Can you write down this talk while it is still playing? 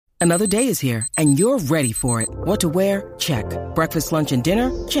Another day is here, and you're ready for it. What to wear? Check. Breakfast, lunch, and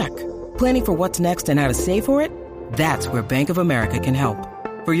dinner? Check. Planning for what's next and how to save for it? That's where Bank of America can help.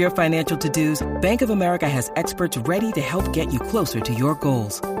 For your financial to-dos, Bank of America has experts ready to help get you closer to your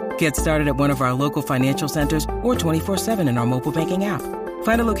goals. Get started at one of our local financial centers or 24/7 in our mobile banking app.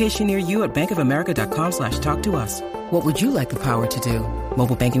 Find a location near you at bankofamerica.com/talktous. What would you like the power to do?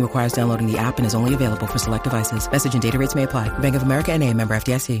 Mobile banking requires downloading the app and is only available for select devices. Message and data rates may apply. Bank of America NA, member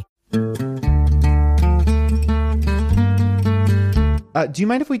FDIC. Do you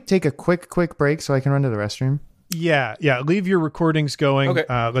mind if we take a quick break so I can run to the restroom? Yeah. Leave your recordings going. Okay.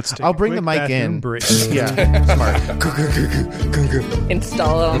 Let's take I'll bring the mic in. Break. Yeah, smart.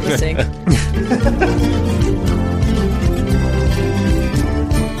 Install it on the sink.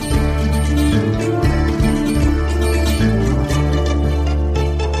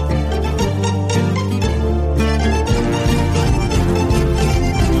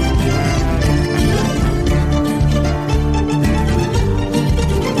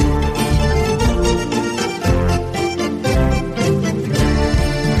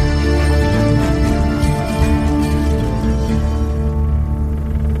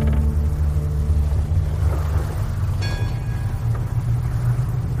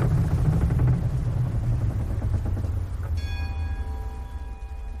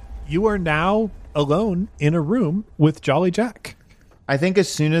 You are now alone in a room with Jolly Jack. I think as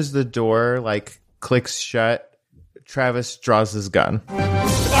soon as the door clicks shut, Travis draws his gun.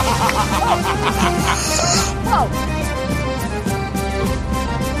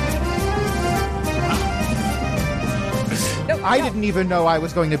 I didn't even know I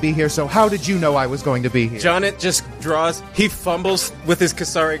was going to be here, so how did you know I was going to be here? Jonet just draws. He fumbles with his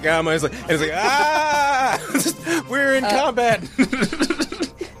Kasarigama. He's like, ah! We're in combat.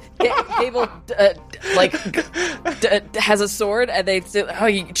 Cable has a sword, and they say, "Oh,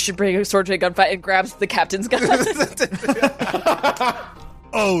 you should bring a sword to a gunfight," and grabs the captain's gun.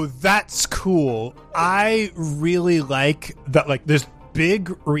 Oh, that's cool. I really like that. This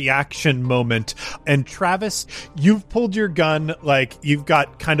big reaction moment, and Travis, you've pulled your gun, you've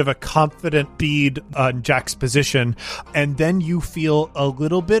got kind of a confident bead on Jack's position, and then you feel a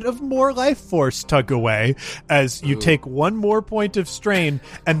little bit of more life force tug away as you take one more point of strain,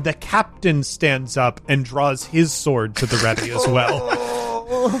 and the captain stands up and draws his sword to the ready as well.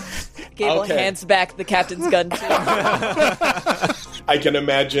 Gable hands back the captain's gun too. I can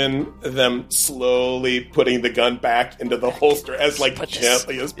imagine them slowly putting the gun back into the holster as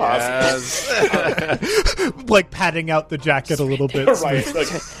gently as possible. Yes. Patting out the jacket a little bit. Right.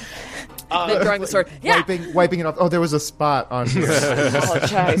 Then drawing the sword. Yeah. Wiping it off. Oh, there was a spot on here.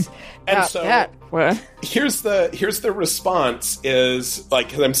 Apologize. And so here's the response is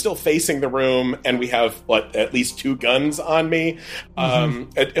because I'm still facing the room and we have at least two guns on me.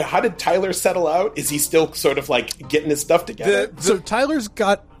 How did Tyler settle out? Is he still sort of getting his stuff together? So Tyler's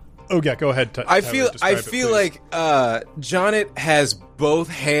got. Oh yeah, go ahead. I feel like Jonet has both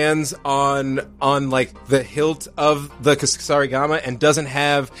hands on the hilt of the Kasarigama and doesn't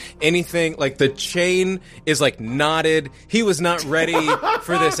have anything. The chain is knotted. He was not ready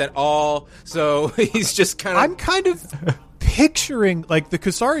for this at all. So he's just kind of. I'm kind of picturing the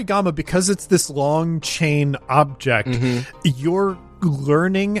Kasarigama, because it's this long chain object. You're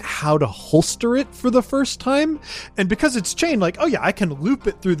learning how to holster it for the first time, and because it's chain, I can loop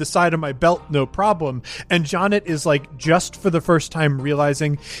it through the side of my belt, no problem. And Jonet is just for the first time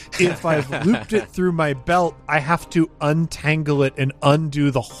realizing, if I've looped it through my belt, I have to untangle it and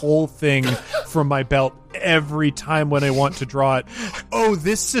undo the whole thing from my belt every time when I want to draw it. Oh,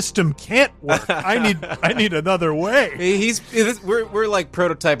 this system can't work. I need another way. We're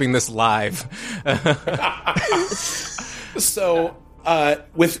prototyping this live. So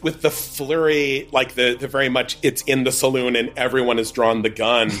with the flurry, the very much it's in the saloon and everyone has drawn the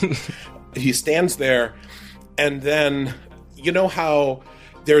gun. He stands there, and then you know how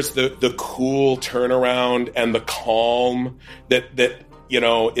there's the cool turnaround and the calm that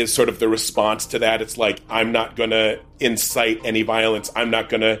is sort of the response to that. It's I'm not going to incite any violence. I'm not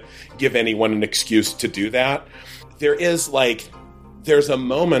going to give anyone an excuse to do that. There's a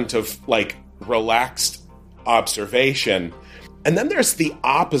moment of relaxed observation. And then there's the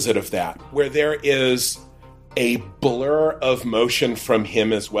opposite of that, where there is a blur of motion from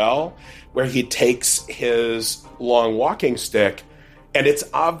him as well, where he takes his long walking stick, and it's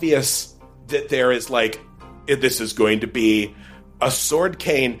obvious that there is this is going to be a sword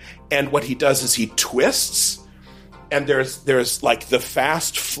cane, and what he does is he twists, and there's the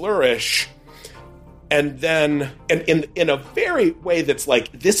fast flourish, and then and in a very way that's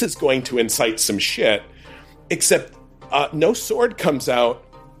this is going to incite some shit, except no sword comes out,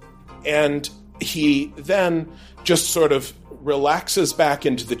 And he then just sort of relaxes back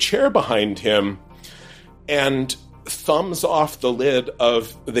into the chair behind him and thumbs off the lid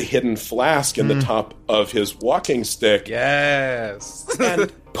of the hidden flask in the top of his walking stick. Yes.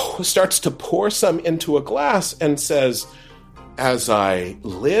 And starts to pour some into a glass and says, "As I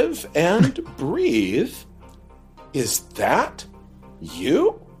live and breathe, is that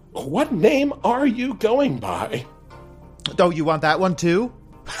you? What name are you going by?" Oh, you want that one too?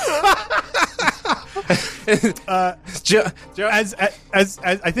 As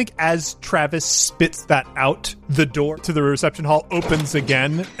I think as Travis spits that out, the door to the reception hall opens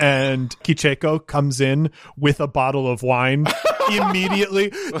again, and Kicheko comes in with a bottle of wine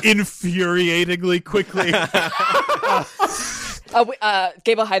immediately, infuriatingly quickly.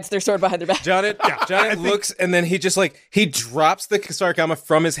 Gable hides their sword behind their back. Jonet looks, and then he just he drops the Kusarigama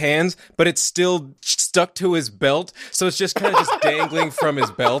from his hands, but it's still stuck to his belt, so it's just kind of just dangling from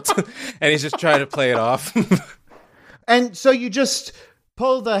his belt, and he's just trying to play it off. And so you just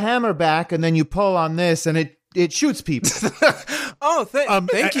pull the hammer back, and then you pull on this, and it shoots people. Oh,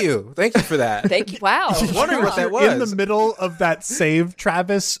 thank you. Thank you for that. Thank you. Wow. I was wondering what that was. In the middle of that save,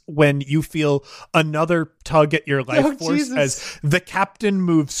 Travis, when you feel another tug at your life force Jesus. as the captain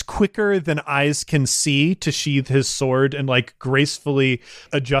moves quicker than eyes can see to sheath his sword and gracefully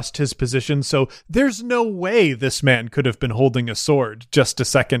adjust his position. So there's no way this man could have been holding a sword just a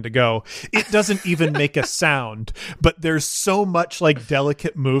second ago. It doesn't even make a sound, but there's so much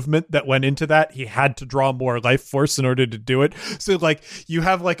delicate movement that went into that. He had to draw more life force in order to do it. So you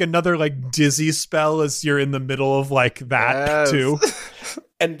have another dizzy spell as you're in the middle of that too.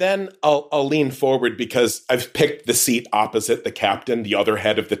 And then I'll lean forward because I've picked the seat opposite the captain, the other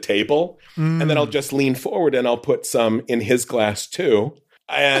head of the table. And then I'll just lean forward and I'll put some in his glass too.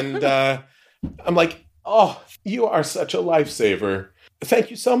 And I'm like, "Oh, you are such a lifesaver. Thank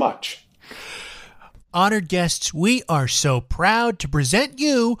you so much." Honored guests, we are so proud to present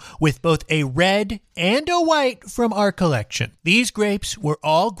you with both a red and a white from our collection. These grapes were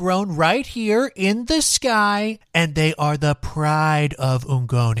all grown right here in the sky, and they are the pride of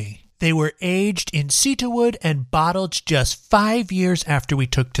Ungoni. They were aged in Sitawood and bottled just 5 years after we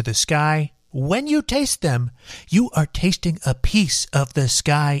took to the sky. When you taste them, you are tasting a piece of the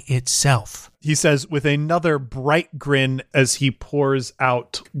sky itself. He says with another bright grin as he pours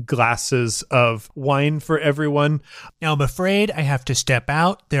out glasses of wine for everyone. Now, I'm afraid I have to step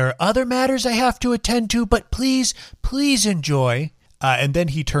out. There are other matters I have to attend to, but please enjoy. And then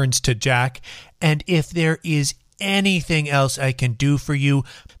he turns to Jack. And if there is anything else I can do for you,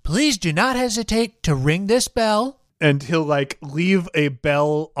 please do not hesitate to ring this bell. And he'll leave a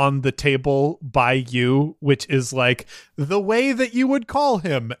bell on the table by you, which is the way that you would call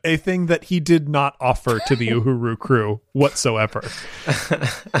him, a thing that he did not offer to the Uhuru crew whatsoever.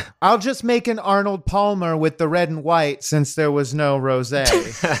 I'll just make an Arnold Palmer with the red and white since there was no rosé.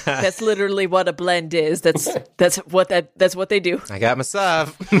 That's literally what a blend is. That's what they do. I got my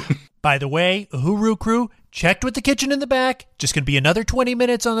stuff. By the way, Uhuru crew, checked with the kitchen in the back. Just going to be another 20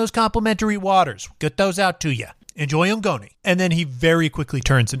 minutes on those complimentary waters. Get those out to you. Enjoy Ungoni. And then he very quickly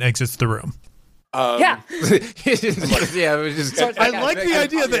turns and exits the room. Yeah. Yeah, it was just, I like the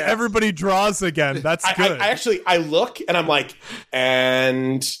idea that everybody draws again. That's good. I look and I'm like,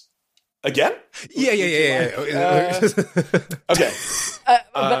 and again? Yeah. Okay.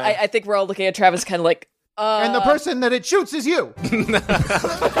 But I think we're all looking at Travis kind of And the person that it shoots is you.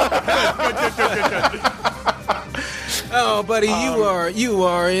 Oh, buddy, you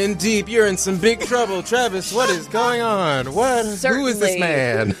are in deep. You're in some big trouble, Travis. What is going on? Who is this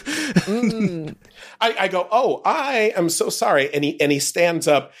man? I go, "Oh, I am so sorry." And he stands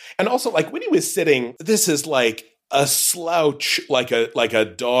up. And also, when he was sitting, this is a slouch, like a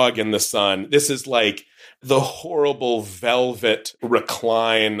dog in the sun. This is the horrible velvet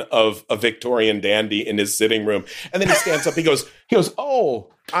recline of a Victorian dandy in his sitting room. And then he stands up. He goes, "Oh,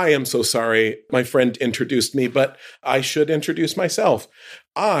 I am so sorry. My friend introduced me, but I should introduce myself.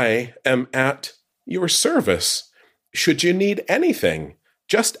 I am at your service. Should you need anything,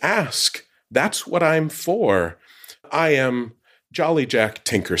 just ask. That's what I'm for. I am Jolly Jack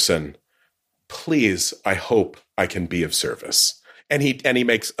Tinkerson. Please, I hope I can be of service." And he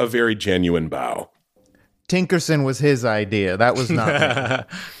makes a very genuine bow. Tinkerson was his idea. That was not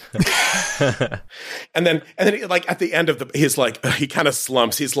me. and then he, at the end of he kind of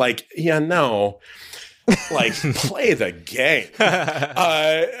slumps. He's like, "Yeah, no, play the game."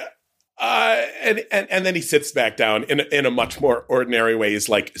 And then he sits back down in a much more ordinary way. He's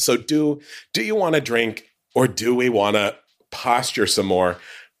like, "So do you want to drink, or do we want to posture some more?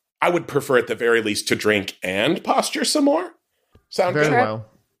 I would prefer at the very least to drink and posture some more." Sound Very good? well.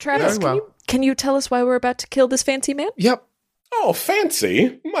 Travis, Very well. can you tell us why we're about to kill this fancy man? Yep. Oh,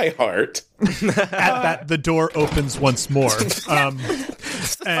 fancy. My heart. At that, the door opens once more. And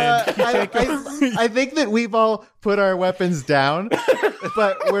I think that we've all put our weapons down,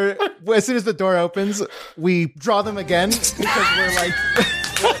 but as soon as the door opens, we draw them again because we're like,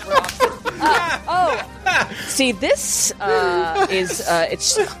 See, this is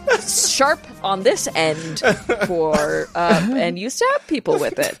it's sharp on this end for and you stab people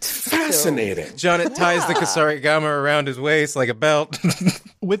with it. Fascinating. Jonet ties the Kusarigama around his waist like a belt.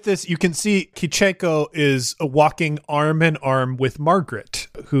 with this, you can see Kicheko is walking arm in arm with Margaret,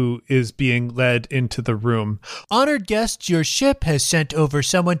 who is being led into the room. Honored guests, your ship has sent over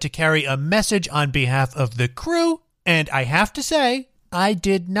someone to carry a message on behalf of the crew, and I have to say, I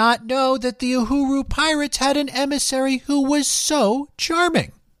did not know that the Uhuru Pirates had an emissary who was so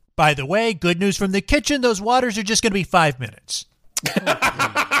charming. By the way, good news from the kitchen, those waters are just going to be 5 minutes.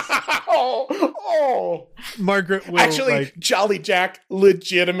 Oh. Margaret will Actually, Jolly Jack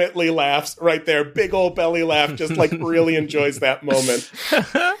legitimately laughs right there. Big old belly laugh, just like really enjoys that moment.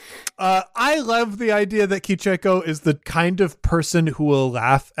 I love the idea that Kicheko is the kind of person who will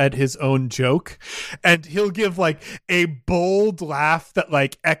laugh at his own joke, and he'll give like a bold laugh that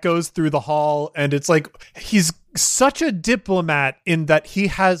like echoes through the hall, and it's like he's such a diplomat in that he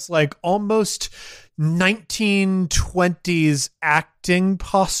has like almost 1920s acting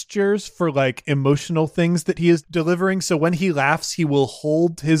postures for like emotional things that he is delivering. So when he laughs, he will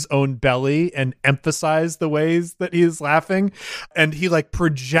hold his own belly and emphasize the ways that he is laughing. And he like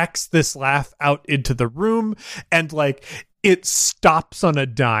projects this laugh out into the room, and like it stops on a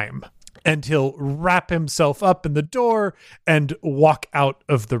dime. And he'll wrap himself up in the door and walk out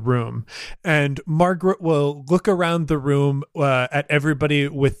of the room. And Margaret will look around the room at everybody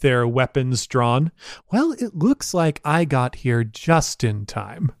with their weapons drawn. Well, it looks like I got here just in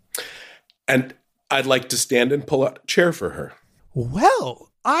time. And I'd like to stand and pull out a chair for her.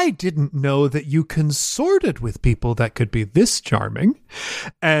 Well, I didn't know that you consorted with people that could be this charming.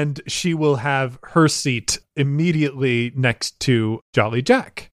 And she will have her seat immediately next to Jolly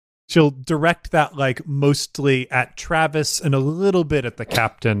Jack. She'll direct that like mostly at Travis and a little bit at the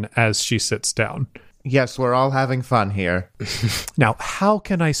captain as she sits down. yes, we're all having fun here. Now, how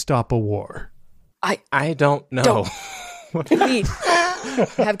can I stop a war? I don't know. We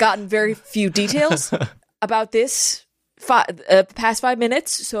have gotten very few details about this past 5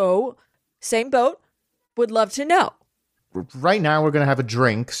 minutes, so same boat. Would love to know. Right now, we're going to have a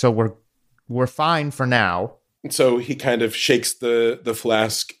drink, so we're fine for now. So he kind of shakes the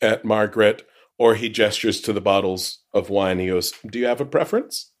flask at Margaret, or he gestures to the bottles of wine. He goes, "Do you have a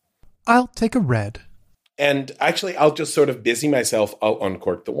preference?" I'll take a red. And actually, I'll just sort of busy myself. I'll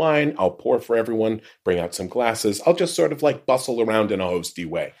uncork the wine. I'll pour for everyone, bring out some glasses. I'll just sort of like bustle around in a hosty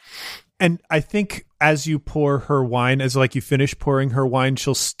way. And I think as you pour her wine, as like you finish pouring her wine,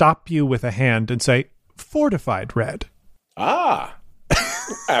 she'll stop you with a hand and say, "Fortified red." Ah,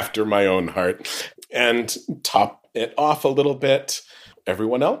 after my own heart. And top it off a little bit.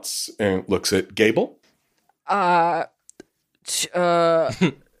 Everyone else looks at Gable.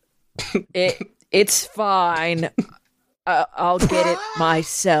 It's fine. I'll get it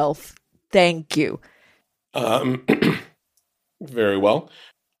myself. Thank you. Very well.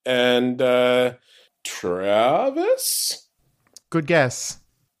 And Travis? Good guess.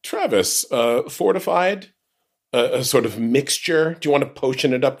 Travis, fortified, a sort of mixture. Do you want to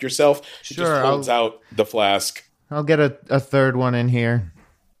potion it up yourself? He Sure, just holds out the flask. I'll get a third one in here.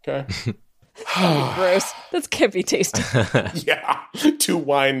 Okay. Gross. That can't be tasty. Yeah. 2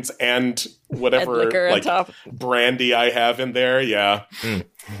 wines and whatever And liquor on like top. brandy I have in there. Yeah.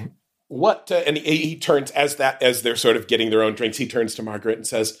 What? And he turns as they're sort of getting their own drinks. He turns to Margaret and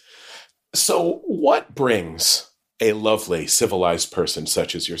says, "So, what brings a lovely, civilized person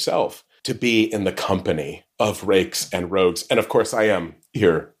such as yourself to be in the company of rakes and rogues?" And of course, I am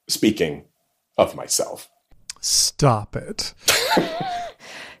here speaking of myself. Stop it.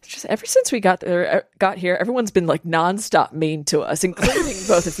 Just ever since we got here, everyone's been like nonstop mean to us, including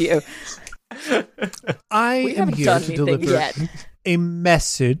both of you. I We am haven't here done to anything deliver yet. a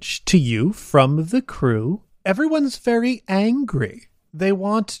message to you from the crew. Everyone's very angry. They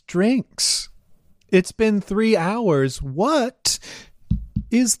want drinks. It's been 3 hours. What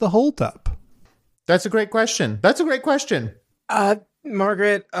is the holdup? That's a great question.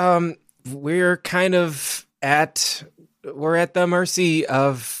 Margaret, we're at the mercy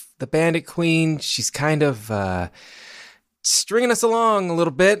of the Bandit Queen. She's kind of stringing us along a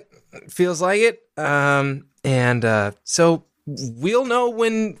little bit. Feels like it. So we'll know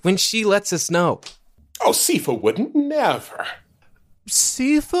when she lets us know. Oh, Sifa wouldn't never.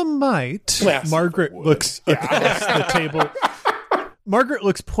 Sifa might. Yes, Margaret looks across the table. Margaret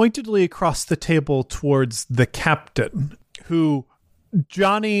looks pointedly across the table towards the captain, who,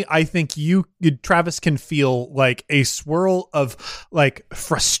 Johnny, I think Travis can feel like a swirl of like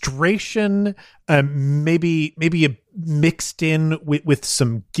frustration, maybe mixed in with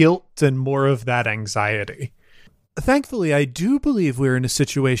some guilt and more of that anxiety. Thankfully, I do believe we're in a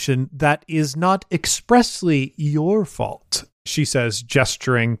situation that is not expressly your fault, she says,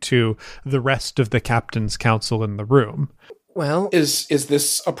 gesturing to the rest of the captain's council in the room. Well, is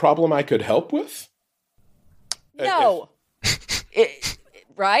this a problem I could help with? No.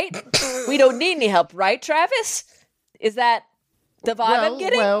 Right? We don't need any help, right, Travis? Is that the vibe I'm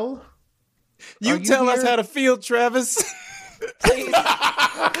getting? Well, You tell us how to feel, Travis. Please.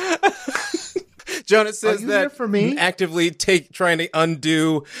 Jonah says you that here for me? actively trying to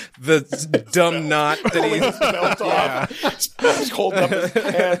undo the dumb knot that he's Belt off. He's holding up his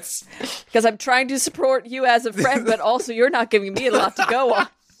pants. Because I'm trying to support you as a friend, but also you're not giving me a lot to go on.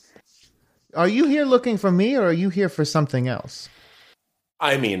 are you here looking for me, or are you here for something else?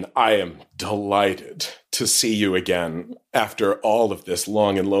 I mean, I am delighted to see you again after all of this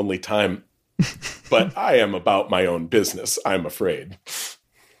long and lonely time. But I am about my own business, I'm afraid.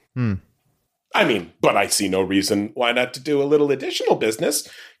 I mean, but I see no reason why not to do a little additional business.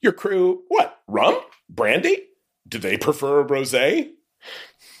 Your crew, what, rum? Brandy? Do they prefer a rosé?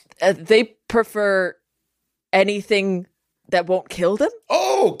 They prefer anything that won't kill them?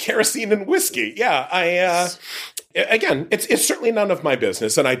 Oh, kerosene and whiskey. Yeah, again, it's certainly none of my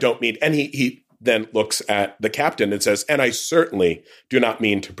business, and I don't mean, and he then looks at the captain and says, and I certainly do not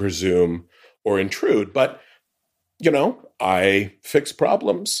mean to presume or intrude, but, you know, I fix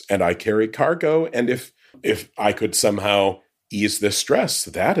problems and I carry cargo, and if I could somehow ease this stress,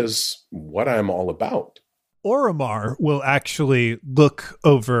 that is what I'm all about. Oromar will actually look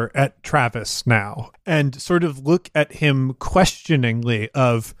over at Travis now and sort of look at him questioningly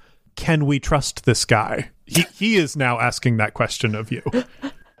of, can we trust this guy? He is now asking that question of you.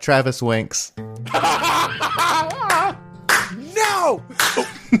 Travis winks. No!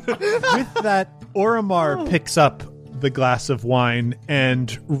 With that, Oromar picks up the glass of wine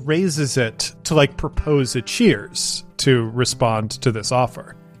and raises it to like propose a cheers to respond to this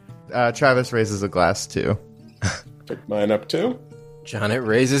offer. Travis raises a glass too. Pick mine up too. Jonah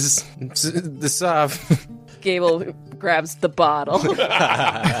raises the Sav. Gable grabs the bottle.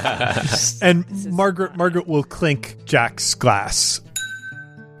 And Margaret will clink Jack's glass.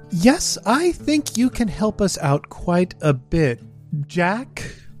 Yes, I think you can help us out quite a bit.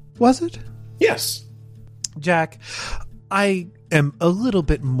 Jack, was it? Yes. Jack, I am a little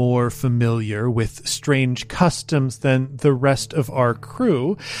bit more familiar with strange customs than the rest of our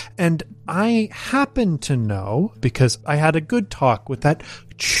crew, and I happen to know, because I had a good talk with that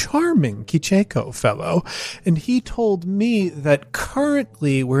charming Kicheko fellow, and he told me that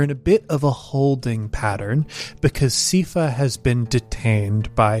currently we're in a bit of a holding pattern because Sifa has been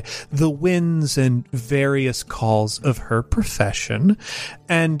detained by the winds and various calls of her profession,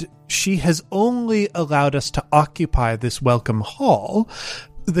 and she has only allowed us to occupy this welcome hall.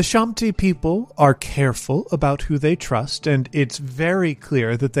 The Shamti people are careful about who they trust, and it's very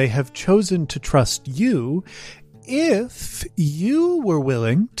clear that they have chosen to trust you. If you were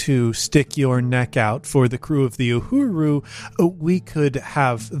willing to stick your neck out for the crew of the Uhuru, we could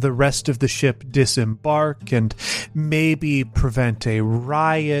have the rest of the ship disembark and maybe prevent a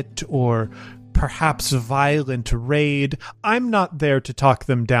riot or perhaps a violent raid. I'm not there to talk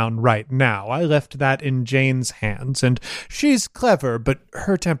them down right now. I left that in Jane's hands, and she's clever, but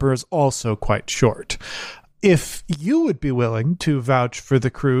her temper is also quite short. If you would be willing to vouch for the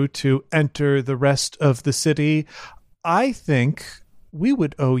crew to enter the rest of the city, I think we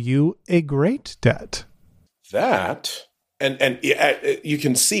would owe you a great debt. That, and you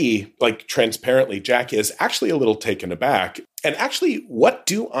can see, like, transparently, Jack is actually a little taken aback. And actually, what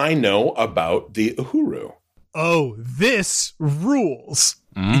do I know about the Uhuru? Oh, this rules.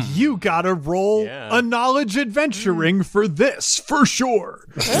 You gotta roll a knowledge adventuring for this, for sure.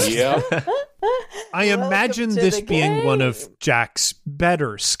 Yeah. I imagine to this the being game. one of Jack's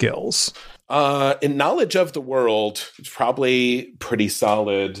better skills. In knowledge of the world, it's probably pretty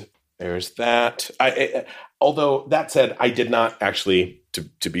solid. There's that. Although, that said, I did not actually,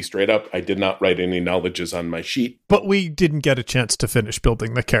 to be straight up, I did not write any knowledges on my sheet. But we didn't get a chance to finish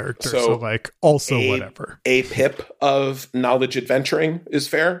building the character, so like, also whatever. A pip of knowledge adventuring is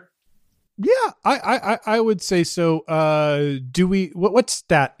fair? Yeah, I would say so. Do we? What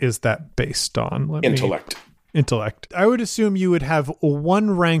stat is that based on? Intellect. Intellect. I would assume you would have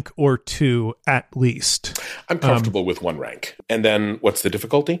 1 rank or 2 at least. I'm comfortable with 1 rank. And then what's the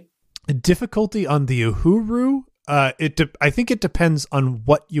difficulty? Difficulty on the Uhuru? I think it depends on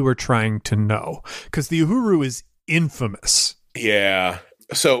what you are trying to know, because the Uhuru is infamous. Yeah.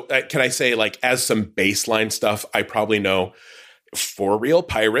 So can I say, like, as some baseline stuff, I probably know 4 real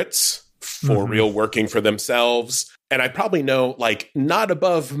pirates, 4 real working for themselves. And I probably know, like, not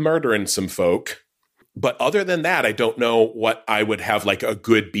above murdering some folk. But other than that, I don't know what I would have, like, a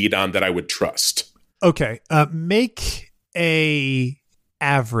good beat on that I would trust. Okay. Make a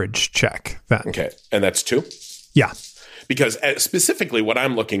average check then. Okay. And that's 2? Yeah. Because specifically what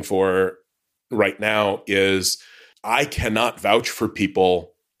I'm looking for right now is I cannot vouch for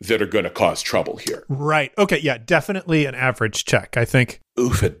people that are going to cause trouble here. Right. Okay. Yeah, definitely an average check, I think.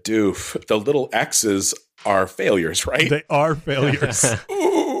 Oof a doof. The little X's are failures, right? They are failures.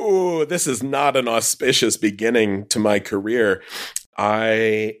 Ooh, this is not an auspicious beginning to my career.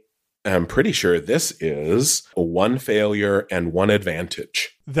 I am pretty sure this is 1 failure and 1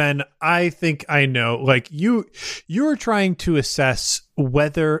 advantage. Then I think I know. Like, you're trying to assess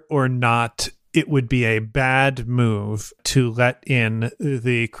whether or not it would be a bad move to let in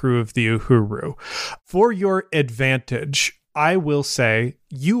the crew of the Uhuru. For your advantage, I will say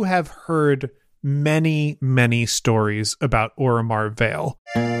you have heard many, many stories about Oromar Vale.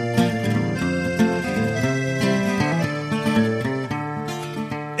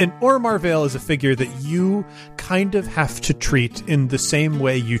 And Oromar Vale is a figure that you kind of have to treat in the same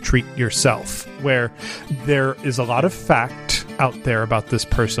way you treat yourself, where there is a lot of fact out there about this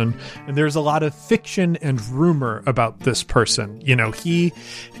person, and there's a lot of fiction and rumor about this person. You know, he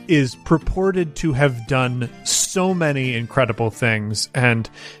is purported to have done so many incredible things, and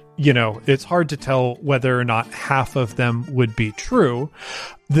you know, it's hard to tell whether or not half of them would be true.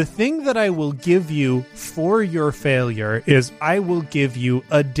 The thing that I will give you for your failure is I will give you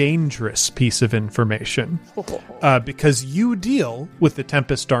a dangerous piece of information. Because you deal with the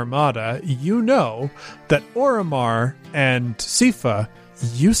Tempest Armada, you know that Oromar and Sifa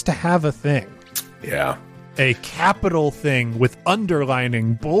used to have a thing. Yeah. A capital thing with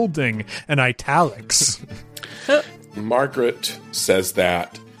underlining, bolding, and italics. Margaret says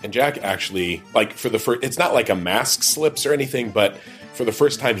that. And Jack actually, like, for the first, it's not like a mask slips or anything, but for the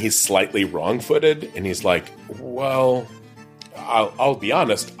first time, he's slightly wrong-footed, and he's like, well, I'll be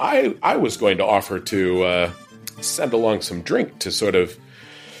honest, I was going to offer to send along some drink to sort of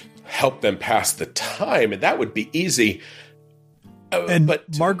help them pass the time, and that would be easy.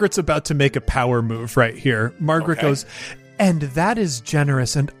 But Margaret's about to make a power move right here. Margaret goes, and that is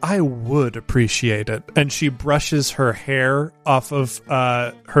generous, and I would appreciate it. And she brushes her hair off of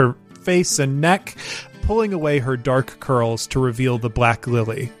her face and neck, pulling away her dark curls to reveal the black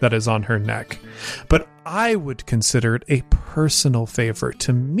lily that is on her neck. But I would consider it a personal favor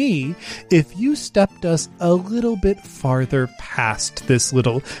to me if you stepped us a little bit farther past this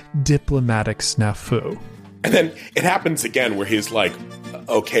little diplomatic snafu. And then it happens again where he's like,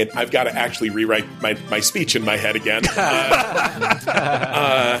 okay, I've got to actually rewrite my speech in my head again.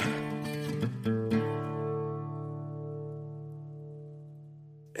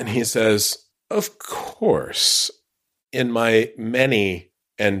 And he says, of course, in my many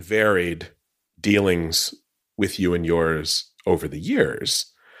and varied dealings with you and yours over the years,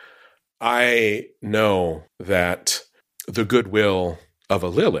 I know that the goodwill of a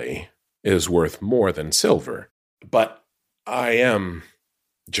lily is worth more than silver. But I am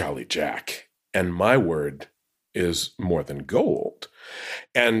Jolly Jack, and my word is more than gold.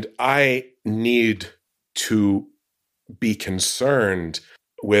 And I need to be concerned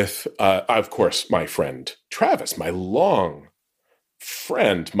with, of course, my friend Travis, my long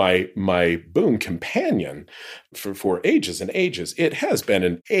friend, my boon companion for ages and ages. It has been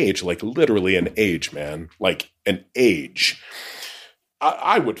an age, like literally an age, man, like an age.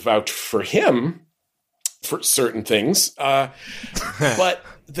 I would vouch for him for certain things, but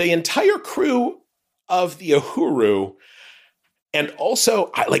the entire crew of the Uhuru, and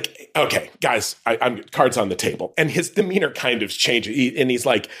also, okay, guys, I'm cards on the table, and his demeanor kind of changes, and he's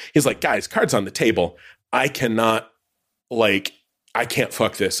like, guys, cards on the table. I can't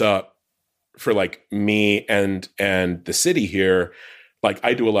fuck this up for like me and the city here. Like,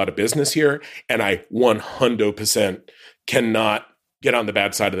 I do a lot of business here, and I 100% cannot get on the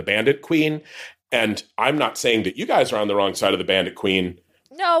bad side of the Bandit Queen. And I'm not saying that you guys are on the wrong side of the Bandit Queen.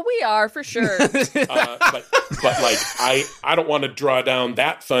 No, we are, for sure. but like, I don't want to draw down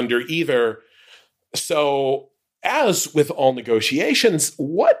that thunder either. So as with all negotiations,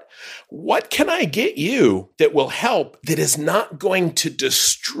 what can I get you that will help, that is not going to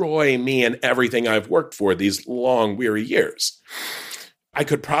destroy me and everything I've worked for these long, weary years? I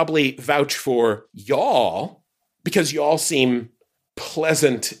could probably vouch for y'all, because y'all seem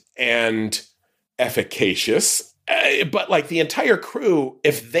pleasant and efficacious. But like the entire crew,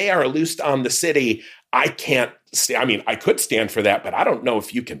 if they are loosed on the city, I can't I mean, I could stand for that, but I don't know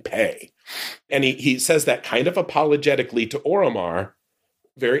if you can pay. And he says that kind of apologetically to Oromar,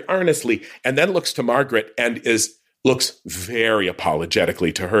 very earnestly, and then looks to Margaret and looks very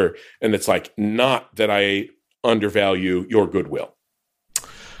apologetically to her. And it's like, not that I undervalue your goodwill.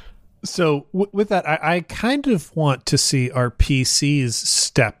 So with that, I kind of want to see our PCs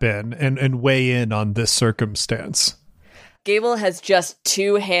step in and weigh in on this circumstance. Gable has just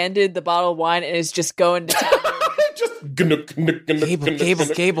two-handed the bottle of wine and is just going to town.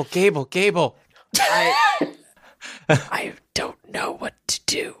 Gable. I don't know what to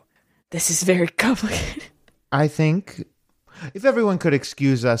do. This is very complicated. I think if everyone could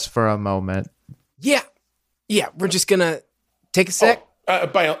excuse us for a moment. Yeah, we're just gonna take a sec.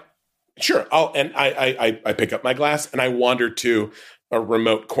 Sure. I pick up my glass and I wander to a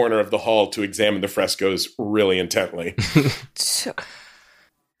remote corner of the hall to examine the frescoes really intently.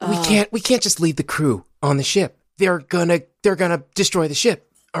 We can't just leave the crew on the ship. They're gonna destroy the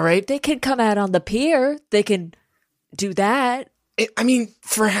ship. All right. They can come out on the pier. They can do that. I mean,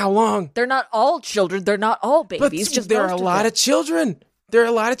 for how long? They're not all children. They're not all babies. But there are a lot of children. There are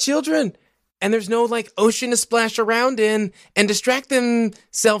a lot of children. And there's no like ocean to splash around in and distract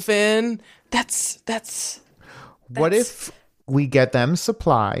themselves in. What if we get them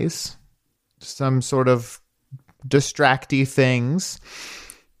supplies, some sort of distracty things?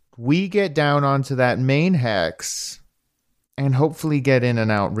 We get down onto that main hex and hopefully get in and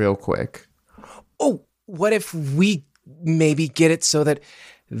out real quick. Oh, what if we maybe get it so that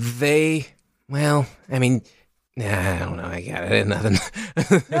they, well, I mean, I don't know. I got it. Nothing.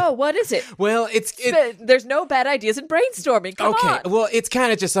 No, what is it? Well, there's no bad ideas in brainstorming. Come on. Okay. Well, it's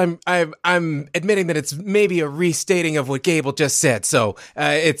kind of just I'm admitting that it's maybe a restating of what Gable just said. So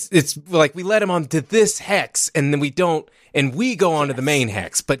it's like we let him onto this hex, and then we don't, and we go on to the main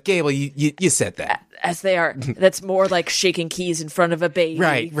hex. But Gable, you said that. As they are, that's more like shaking keys in front of a baby.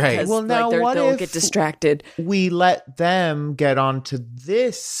 Right. Well, now they'll get distracted. We let them get onto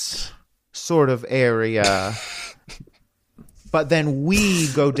this sort of area, but then we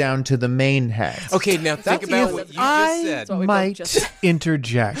go down to the main hex. Okay, now think about what you just said. I might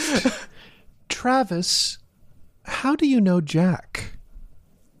interject. Travis, how do you know Jack?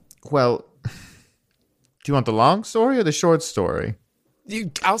 Well, do you want the long story or the short story?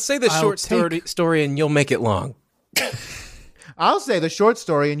 I'll say the short story and you'll make it long. I'll say the short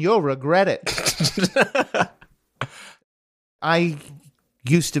story and you'll regret it. I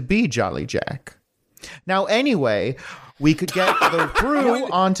used to be Jolly Jack. Now, anyway, we could get the crew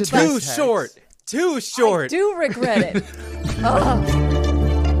onto this hex. Too short. I do regret it. Oh.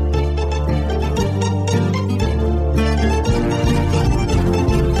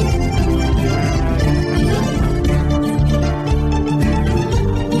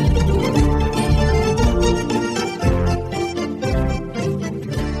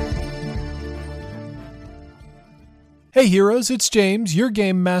 Hey heroes, it's James, your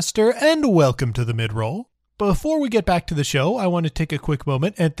game master, and welcome to the mid-roll. Before we get back to the show, I want to take a quick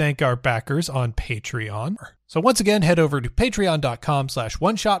moment and thank our backers on Patreon. So once again, head over to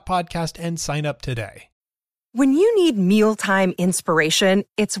patreon.com/oneshotpodcast and sign up today. When you need mealtime inspiration,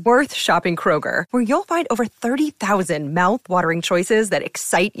 it's worth shopping Kroger, where you'll find over 30,000 mouth-watering choices that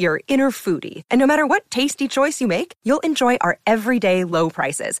excite your inner foodie. And no matter what tasty choice you make, you'll enjoy our everyday low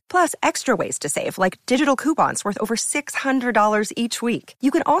prices, plus extra ways to save, like digital coupons worth over $600 each week. You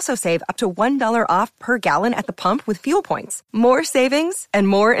can also save up to $1 off per gallon at the pump with fuel points. More savings and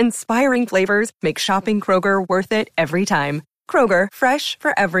more inspiring flavors make shopping Kroger worth it every time. Kroger, fresh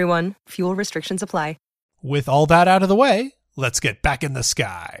for everyone. Fuel restrictions apply. With all that out of the way, let's get back in the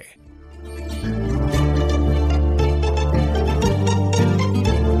sky.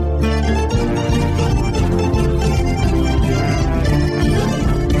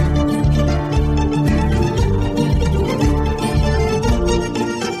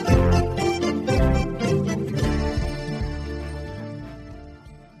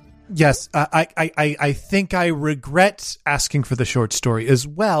 Yes, I think I regret asking for the short story as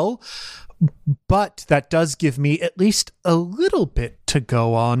well. But that does give me at least a little bit to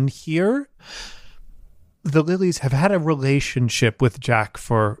go on here. The Lilies have had a relationship with Jack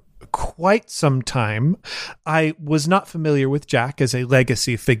for quite some time. I was not familiar with Jack as a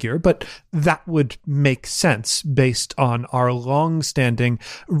legacy figure, but that would make sense based on our long-standing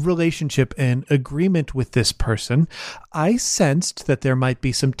relationship and agreement with this person. I sensed that there might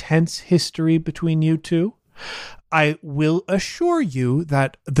be some tense history between you two. I will assure you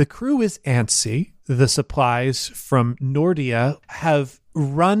that the crew is antsy. The supplies from Nordia have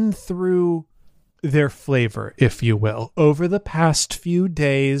run through their flavor, if you will, over the past few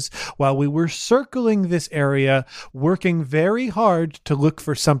days while we were circling this area, working very hard to look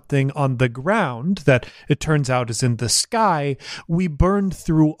for something on the ground that it turns out is in the sky. We burned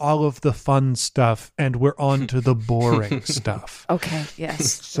through all of the fun stuff and we're on to the boring stuff. Okay,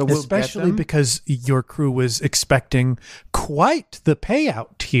 yes. So we'll Especially get them? because your crew was expecting quite the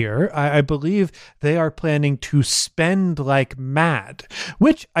payout here. I believe they are planning to spend like mad,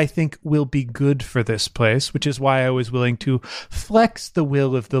 which I think will be good for this place, which is why I was willing to flex the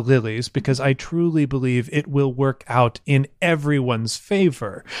will of the lilies, because I truly believe it will work out in everyone's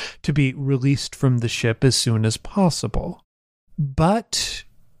favor to be released from the ship as soon as possible. But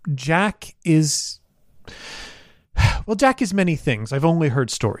Jack is... Well, Jack is many things. I've only heard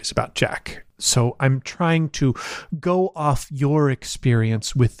stories about Jack. So I'm trying to go off your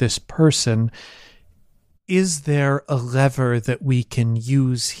experience with this person. Is there a lever that we can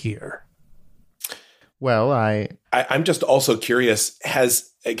use here? Well, I'm just also curious,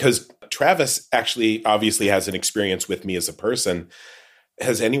 because Travis actually obviously has an experience with me as a person.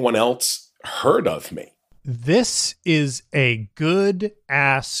 Has anyone else heard of me? This is a good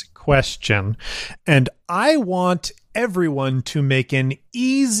ass question, and I want everyone to make an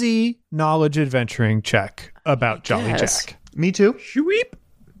easy knowledge adventuring check about Jolly Yes. Jack. me too.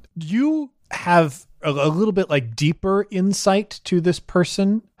 You have a little bit like deeper insight to this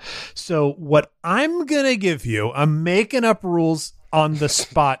person. So what I'm going to give you, I'm making up rules on the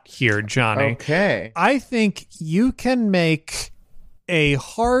spot here, Johnny. Okay. I think you can make a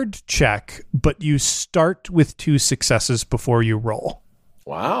hard check, but you start with 2 successes before you roll.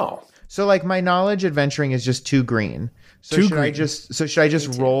 Wow. So like my knowledge adventuring is just 2 green. So 2 should I green.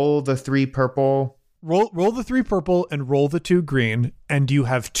 just roll the 3 purple? Roll the 3 purple and roll the 2 green, and you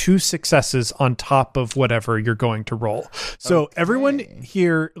have 2 successes on top of whatever you're going to roll. So everyone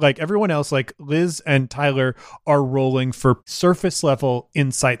here, like everyone else, like Liz and Tyler, are rolling for surface level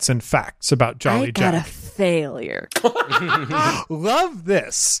insights and facts about Jolly I got a Jack. failure. Love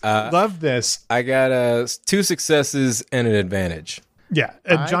this. Love this. I got 2 successes and an advantage. Yeah.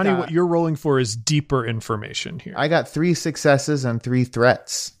 And I Johnny, got- what you're rolling for is deeper information here. I got 3 successes and 3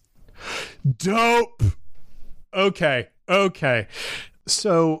 threats. Dope. Okay.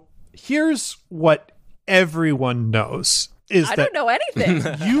 So here's what everyone knows is I that don't know anything.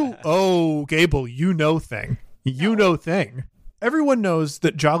 Gable, you know thing. You know thing. Everyone knows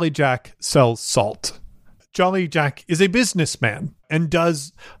that Jolly Jack sells salt. Jolly Jack is a businessman and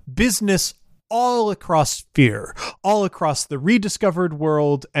does business all across Sphere, all across the rediscovered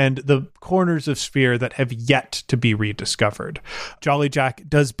world and the corners of Sphere that have yet to be rediscovered. Jolly Jack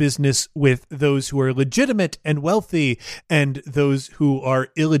does business with those who are legitimate and wealthy and those who are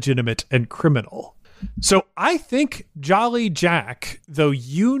illegitimate and criminal. So I think Jolly Jack, though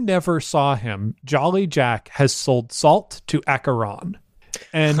you never saw him, Jolly Jack has sold salt to Acheron.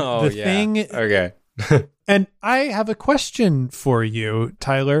 And Okay. And I have a question for you,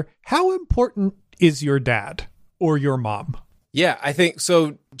 Tyler. How important is your dad or your mom? Yeah, I think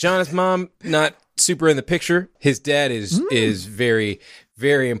so. John's mom, not super in the picture. His dad is very,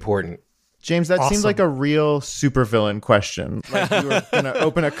 very important. James, that seems Awesome. like a real supervillain question. Like you were going to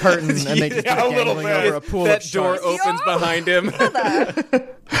open a curtain and they just Yeah, a be little dangling bit. over a pool That of door sharks. opens behind him.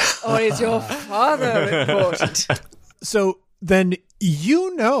 Or is your father important? So then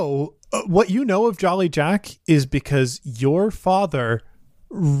you know what you know of Jolly Jack is because your father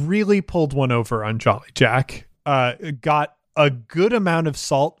really pulled one over on Jolly Jack, got a good amount of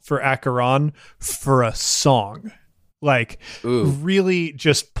salt for Acheron for a song. Like, really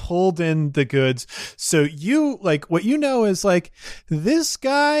just pulled in the goods. So you, like, what you know is, like, this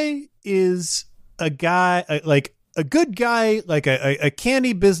guy is a guy, like, a good guy, like a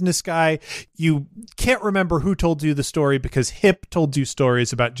canny business guy. You can't remember who told you the story because Hip told you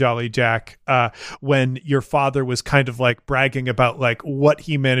stories about Jolly Jack when your father was kind of like bragging about like what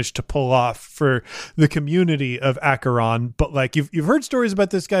he managed to pull off for the community of Acheron. But like you've heard stories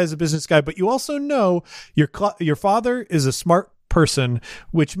about this guy as a business guy, but you also know your father is a smart person,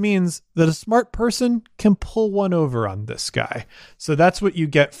 which means that a smart person can pull one over on this guy. So that's what you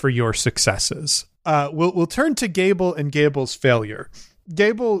get for your successes. We'll turn to Gable and Gable's failure.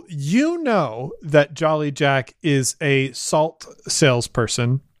 Gable, you know that Jolly Jack is a salt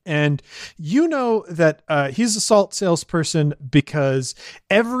salesperson And you know that he's a salt salesperson because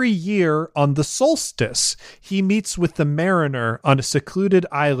every year on the solstice, he meets with the mariner on a secluded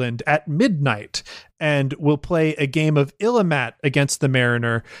island at midnight and will play a game of Illimat against the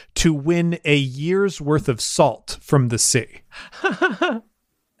mariner to win a year's worth of salt from the sea.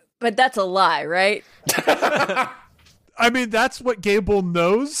 But that's a lie, right? I mean, that's what Gable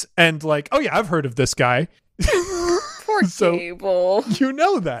knows. And like, oh yeah, I've heard of this guy. Poor So- Gable. You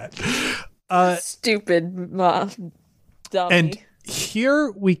know that. Stupid dummy. And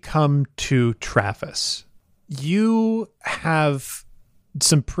here we come to Travis. You have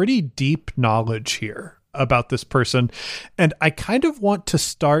some pretty deep knowledge here about this person, and I kind of want to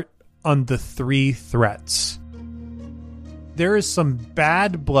start on the 3 threats. There is some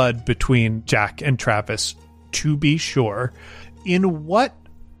bad blood between Jack and Travis, to be sure. In what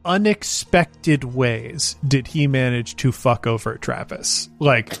unexpected ways did he manage to fuck over Travis?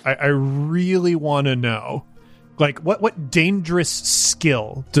 Like, I really want to know. Like, what dangerous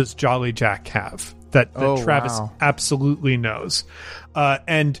skill does Jolly Jack have that Travis absolutely knows?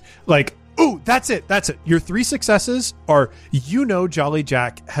 And like, ooh, that's it. Your 3 successes are, Jolly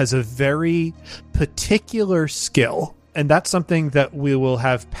Jack has a very particular skill, and that's something that we will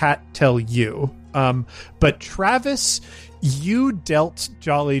have Pat tell you. But Travis, you dealt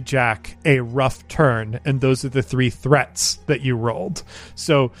Jolly Jack a rough turn, and those are the 3 threats that you rolled.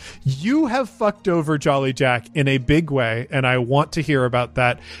 So you have fucked over Jolly Jack in a big way, and I want to hear about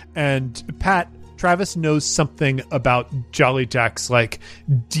that. And Pat, Travis knows something about Jolly Jack's like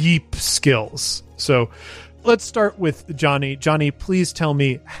deep skills. So let's start with Johnny. Johnny, please tell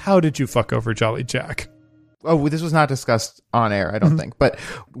me, how did you fuck over Jolly Jack? Oh, this was not discussed on air, I don't think. But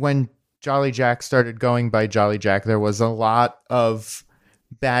when Jolly Jack started going by Jolly Jack, there was a lot of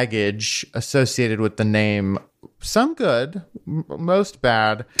baggage associated with the name. Some good, most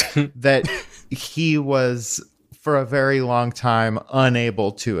bad, that he was for a very long time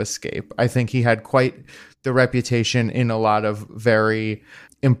unable to escape. I think he had quite the reputation in a lot of very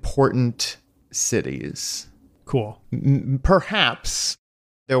important cities. Cool. Perhaps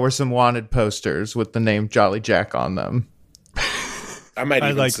there were some wanted posters with the name Jolly Jack on them. I might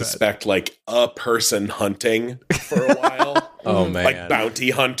even suspect like a person hunting for a while. Oh man, like bounty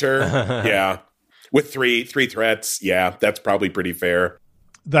hunter. Yeah, with three threats. Yeah, that's probably pretty fair.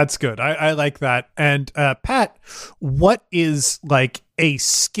 That's good. I like that. And Pat, what is like a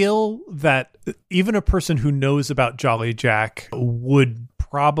skill that even a person who knows about Jolly Jack would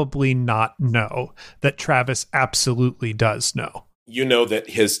probably not know that Travis absolutely does know? You know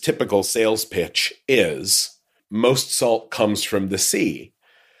that his typical sales pitch is most salt comes from the sea.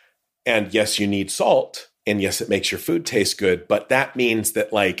 And yes, you need salt. And yes, it makes your food taste good. But that means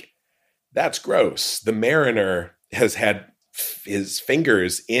that, like, that's gross. The mariner has had his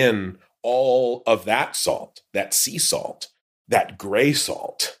fingers in all of that salt, that sea salt, that gray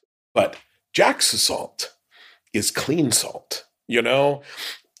salt. But Jack's salt is clean salt, you know?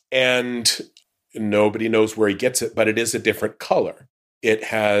 And nobody knows where he gets it, but it is a different color. It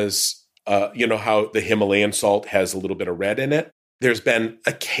has... you know how the Himalayan salt has a little bit of red in it? There's been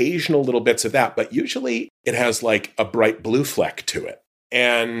occasional little bits of that, but usually it has like a bright blue fleck to it.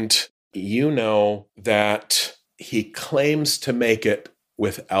 And you know that he claims to make it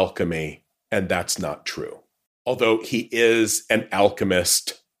with alchemy, and that's not true. Although he is an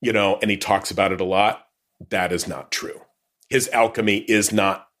alchemist, you know, and he talks about it a lot, that is not true. His alchemy is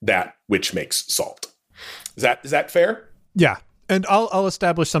not that which makes salt. Is that fair? Yeah. And I'll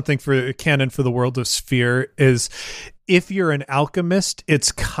establish something for canon for the world of Sphere is if you're an alchemist,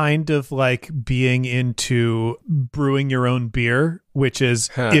 it's kind of like being into brewing your own beer, which is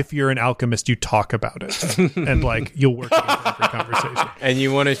if you're an alchemist, you talk about it and like you'll work it into every conversation. And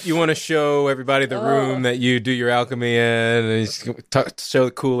you want to show everybody the room that you do your alchemy in, and show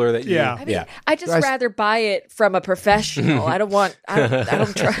the cooler that you. Yeah. I mean, I just rather buy it from a professional. I don't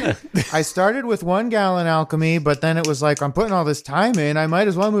try. I started with 1 gallon alchemy, but then it was like, I'm putting all this time in. I might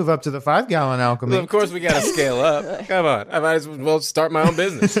as well move up to the 5 gallon alchemy. Well, of course, we got to scale up. Come on, I might as well start my own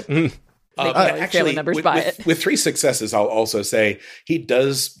business. Actually, with 3 successes, I'll also say he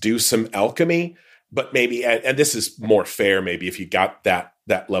does do some alchemy, but maybe, and this is more fair, maybe if you got that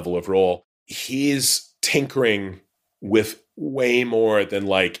level of roll, he's tinkering with way more than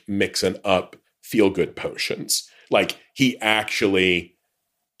like mixing up feel-good potions. Like he actually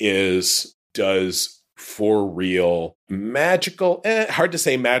does for real magical, hard to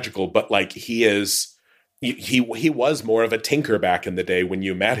say magical, but like he was more of a tinker back in the day. When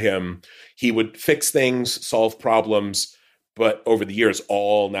you met him, he would fix things, solve problems, but over the years,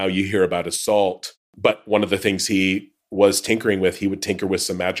 all now you hear about is salt. But one of the things he was tinkering with, he would tinker with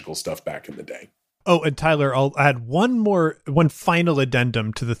some magical stuff back in the day. Oh, and Tyler, I'll add one final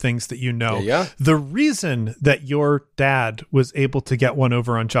addendum to the things that you know. Yeah. The reason that your dad was able to get one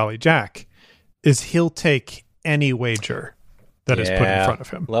over on Jolly Jack is he'll take any wager that is put in front of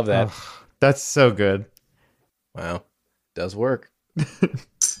him. Love that. That's so good. Wow. Does work.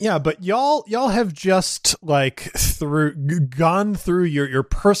 Yeah, but y'all have just gone through your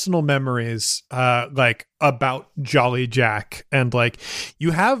personal memories about Jolly Jack, and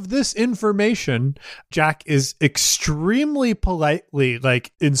you have this information. Jack is extremely politely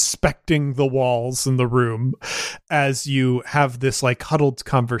inspecting the walls in the room as you have this huddled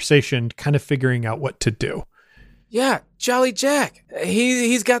conversation, kind of figuring out what to do. Yeah, Jolly Jack.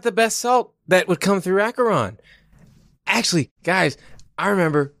 He's got the best salt that would come through Acheron. Actually, guys, I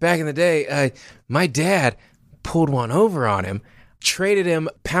remember back in the day, my dad pulled one over on him, traded him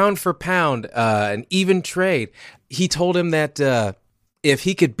pound for pound, an even trade. He told him that if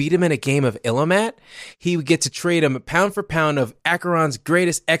he could beat him in a game of Illimat, he would get to trade him pound for pound of Acheron's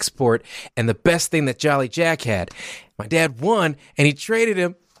greatest export and the best thing that Jolly Jack had. My dad won, and he traded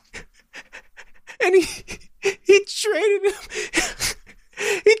him, and he traded him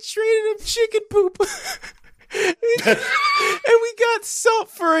chicken poop. And we got salt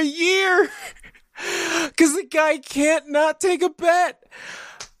for a year because the guy can't not take a bet.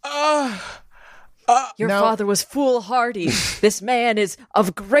 Your father was foolhardy. This man is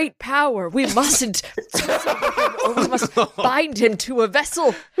of great power. We mustn't or we must bind him to a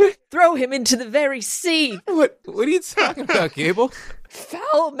vessel, throw him into the very sea. What are you talking about, Gable?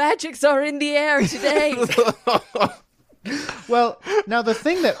 Foul magics are in the air today. Well, now the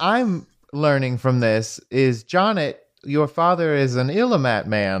thing that I'm learning from this is, Jonnet, your father is an Illimat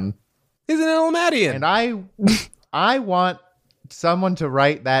man. He's an Illimatian. And I want someone to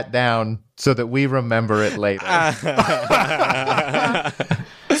write that down so that we remember it later.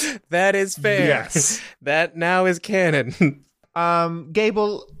 That is fair. Yes. That now is canon.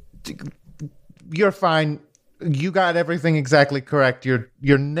 Gable, you're fine. You got everything exactly correct. You're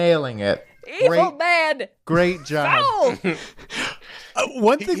nailing it. Evil man. Great job. Foul.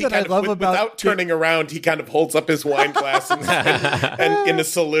 One thing that I love about without turning around, he kind of holds up his wine glass and in a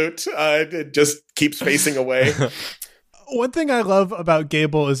salute, just keeps facing away. One thing I love about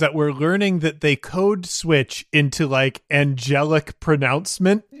Gable is that we're learning that they code switch into angelic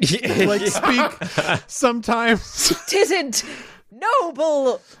pronouncement, speak sometimes. Tisn't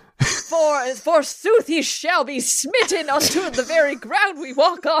noble. For forsooth he shall be smitten unto the very ground we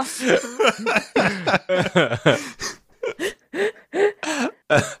walk on.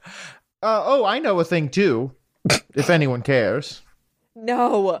 I know a thing too, if anyone cares.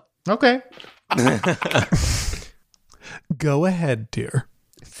 No. Okay. Go ahead, dear.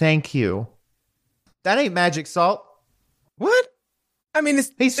 Thank you. That ain't magic salt. What? I mean,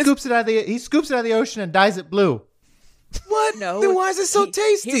 He scoops it out of the ocean and dyes it blue. what? No. Then why is it so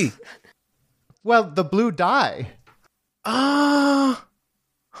tasty? Well, the blue dye. Huh.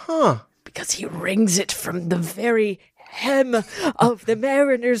 Because he wrings it from the very hem of the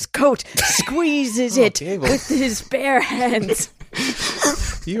mariner's coat, squeezes it Gable. with his bare hands.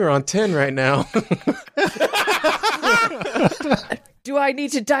 You're on 10 right now. Do I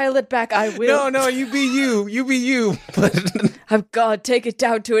need to dial it back? I will. No, you be you. You be you. God, take it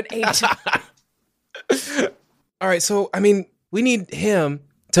down to an 8. All right, so, I mean, we need him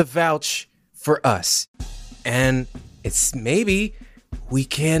to vouch for us. And it's maybe we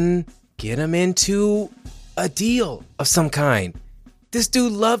can get him into a deal of some kind. This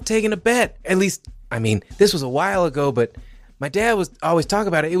dude loved taking a bet. At least, I mean, this was a while ago, but my dad was always talking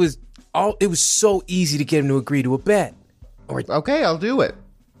about it. It was so easy to get him to agree to a bet. Okay, I'll do it.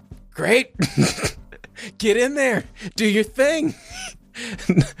 Great. Get in there. Do your thing.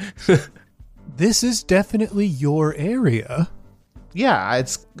 This is definitely your area. Yeah,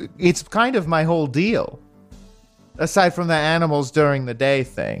 it's kind of my whole deal. Aside from the animals during the day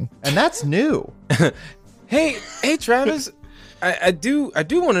thing. And that's new. Hey, Travis. I do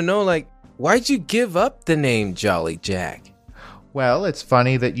want to know, why'd you give up the name Jolly Jack? Well, it's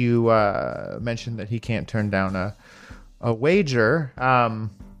funny that you mentioned that he can't turn down a wager.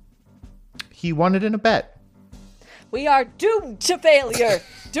 He won it in a bet. We are doomed to failure.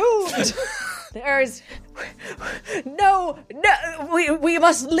 Doomed. There's no. We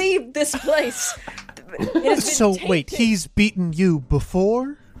must leave this place. It has been So wait, tainted. he's beaten you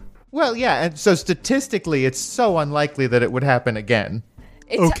before? Well, yeah, and so statistically, it's so unlikely that it would happen again.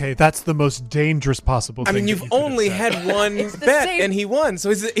 It's- Okay, that's the most dangerous possible I thing. mean, you've that you could have only said. had one It's the bet, same- and he won, so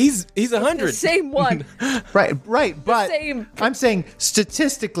he's 100. The same one. Right, but same- I'm saying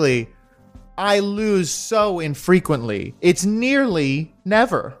statistically, I lose so infrequently. It's nearly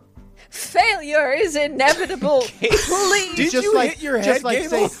never. Failure is inevitable. Please. Did you hit your head,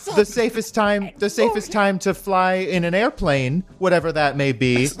 Gable? Say, the safest time to fly in an airplane, whatever that may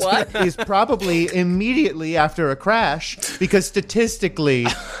be, What? is probably immediately after a crash, because statistically,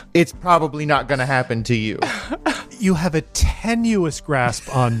 it's probably not going to happen to you. You have a tenuous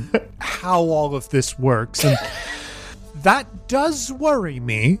grasp on how all of this works, and that does worry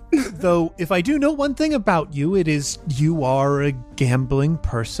me. Though, if I do know one thing about you, it is you are a gambling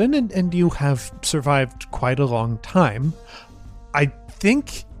person, and you have survived quite a long time. I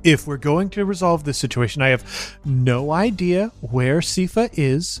think if we're going to resolve this situation, I have no idea where Sifa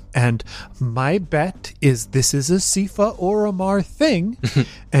is, and my bet is this is a Sifa Oromar thing,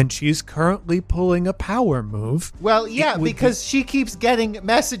 and she's currently pulling a power move. Well, yeah, because she keeps getting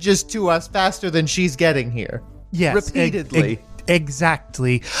messages to us faster than she's getting here. Yes, repeatedly.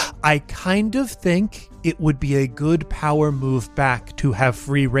 Exactly. I kind of think it would be a good power move back to have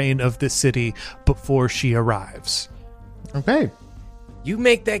free reign of the city before she arrives. Okay. You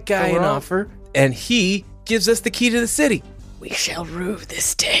make that guy an offer, and he gives us the key to the city. We shall rue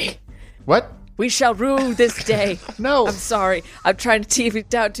this day. What? We shall rue this day. No. I'm sorry. I'm trying to tease it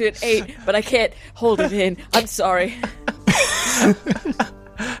down to an 8, but I can't hold it in. I'm sorry.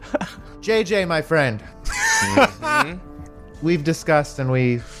 JJ, my friend. We've discussed and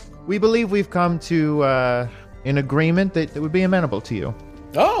we believe we've come to an agreement that would be amenable to you.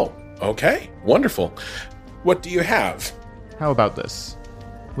 Oh, okay. Wonderful. What do you have? How about this?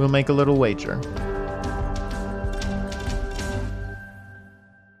 We'll make a little wager.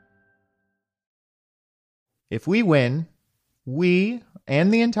 If we win, we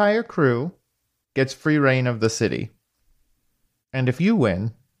and the entire crew gets free reign of the city. And if you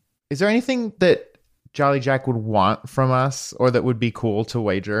win, is there anything that Jolly Jack would want from us or that would be cool to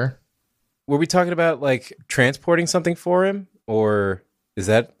wager? Were we talking about, like, transporting something for him? Or is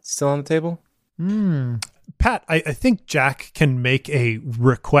that still on the table? Pat, I think Jack can make a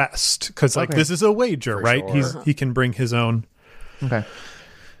request, because Okay. this is a wager, right? sure. He can bring his own. Okay.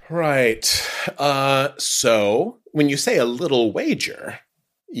 Right. So when you say a little wager,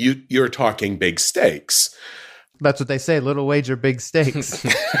 you're talking big stakes. That's what they say, little wager, big stakes.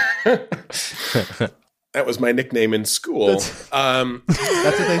 That was my nickname in school. That's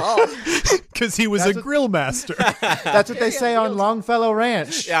what they Because he was a grill master. That's what they say on Longfellow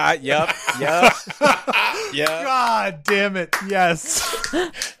Ranch. Yeah, yep. God damn it. Yes.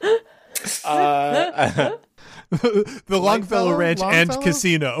 The Longfellow Ranch and Longfellow?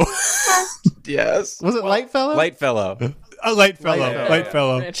 Casino. Yes. Was it Lightfellow? Light fellow. A light fellow. Yeah. Light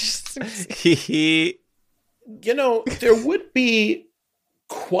fellow. He You know, there would be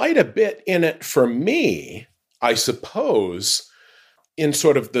quite a bit in it for me, I suppose, in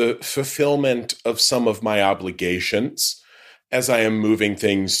sort of the fulfillment of some of my obligations as I am moving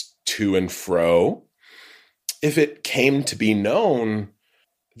things to and fro. If it came to be known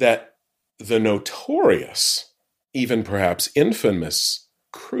that the notorious, even perhaps infamous,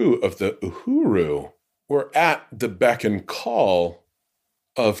 crew of the Uhuru were at the beck and call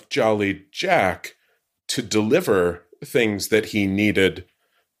of Jolly Jack to deliver things that he needed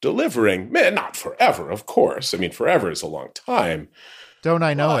delivering. Not forever, of course. I mean, forever is a long time. Don't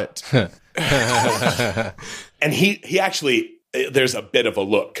I know it? And he actually, there's a bit of a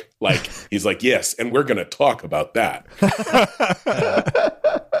look. Like, he's like, yes, and we're going to talk about that.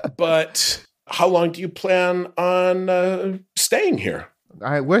 But how long do you plan on staying here?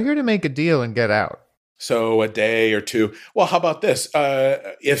 All right, we're here to make a deal and get out. So a day or two. Well, how about this?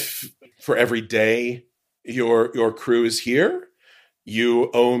 If for every day your crew is here, you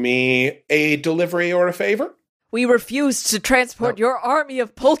owe me a delivery or a favor? We refuse to transport your army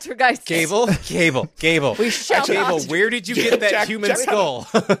of poltergeists. Gable. We shall Gable, not. where did you get that Jack- human Jack- skull?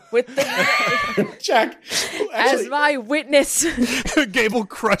 With the Jack, as actually, my witness, Gable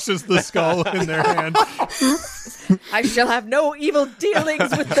crushes the skull in their hand. I shall have no evil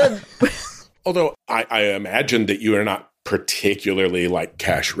dealings with the. although I imagine that you are not particularly like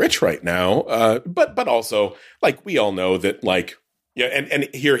cash rich right now, but also like we all know that like. Yeah, and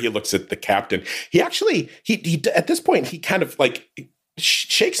here he looks at the captain. He actually he at this point he kind of like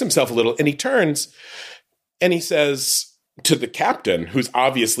shakes himself a little, and he turns and he says to the captain, who's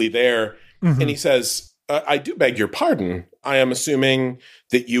obviously there, and he says, "I do beg your pardon. I am assuming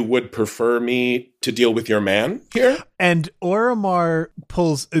that you would prefer me to deal with your man here." And Oromar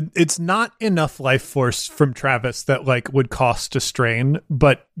pulls, it's not enough life force from Travis that like would cost a strain,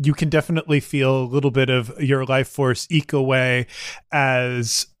 but you can definitely feel a little bit of your life force eke away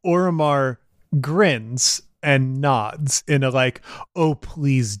as Oromar grins and nods in a like, oh,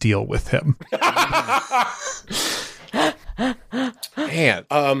 please deal with him. Man,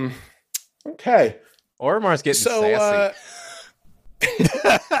 Okay. Oromar's getting sassy.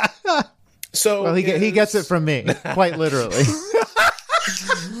 So Well, he gets it from me, quite literally.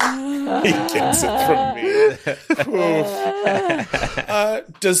 He gets it from me.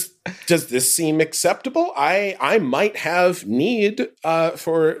 Does this seem acceptable? I might have need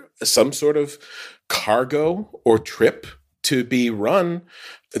for some sort of cargo or trip to be run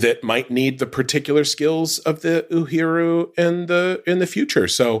that might need the particular skills of the Uhiru in the future.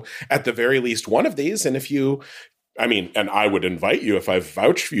 So at the very least, one of these, and if you. And I would invite you, if I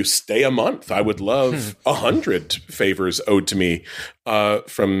vouch for you, stay a month. I would love 100 favors owed to me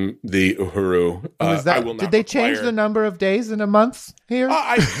from the Uhuru. Did they change the number of days in a month here? He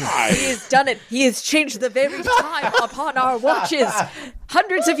has done it. He has changed the very time upon our watches.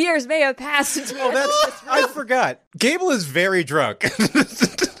 Hundreds of years may have passed since we I forgot. Gable is very drunk.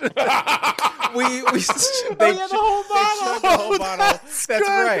 The whole bottle. That's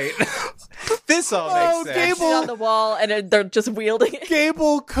right. This all makes sense. Gable on the wall, and they're just wielding it.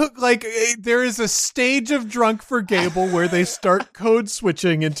 Gable there is a stage of drunk for Gable where they start code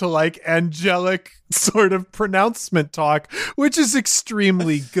switching into like angelic sort of pronouncement talk, which is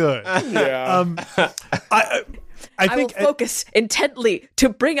extremely good. Yeah. I will focus intently to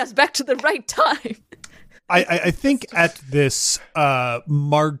bring us back to the right time. I think at this,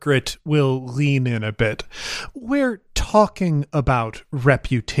 Margaret will lean in a bit. We're talking about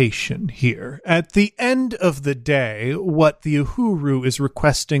reputation here. At the end of the day, what the Uhuru is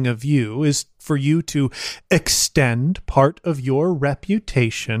requesting of you is for you to extend part of your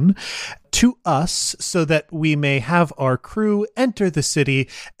reputation to us so that we may have our crew enter the city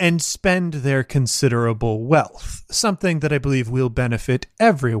and spend their considerable wealth, something that I believe will benefit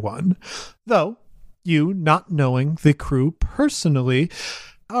everyone. Though, you, not knowing the crew personally,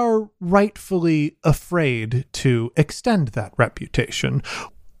 are rightfully afraid to extend that reputation.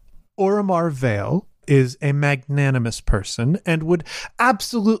 Oromar Vale is a magnanimous person and would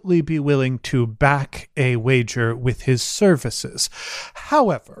absolutely be willing to back a wager with his services.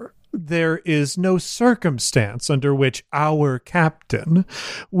 However, there is no circumstance under which our captain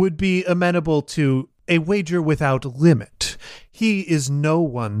would be amenable to a wager without limit. He is no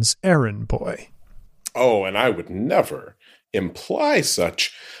one's errand boy. Oh, and I would never imply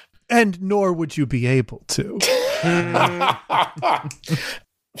such. And nor would you be able to.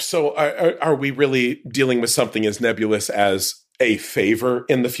 So are we really dealing with something as nebulous as a favor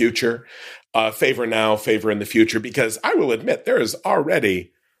in the future? Favor now, favor in the future? Because I will admit there is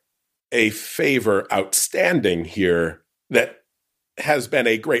already a favor outstanding here that has been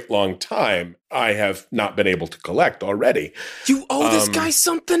a great long time I have not been able to collect already. You owe this guy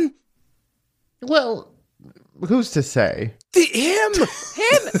something? Well, who's to say? Him.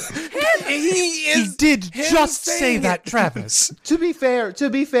 He did just say that, Travis. To be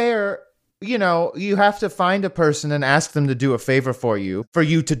fair, you know, you have to find a person and ask them to do a favor for you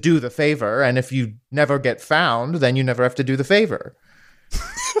to do the favor. And if you never get found, then you never have to do the favor.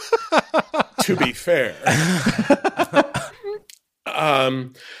 To be fair.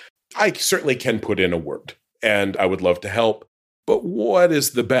 I certainly can put in a word, and I would love to help. But what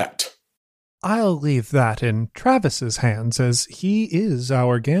is the bet? I'll leave that in Travis's hands, as he is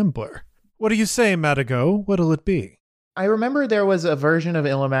our gambler. What do you say, Matago? What'll it be? I remember there was a version of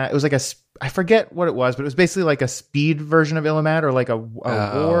Illimat. It was like I forget what it was, but it was basically like a speed version of Illimat, or like a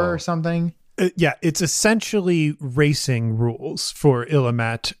war or something. Yeah, it's essentially racing rules for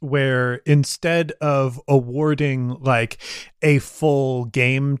Illimat, where instead of awarding like a full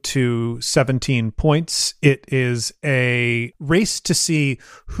game to 17 points, it is a race to see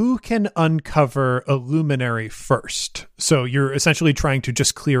who can uncover a luminary first. So you're essentially trying to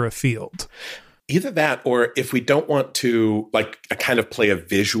just clear a field. Either that, or if we don't want to like kind of play a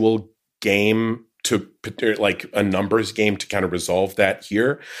visual game to like a numbers game to kind of resolve that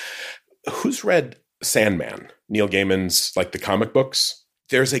here. Who's read Sandman, Neil Gaiman's, like the comic books?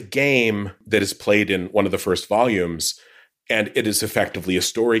 There's a game that is played in one of the first volumes, and it is effectively a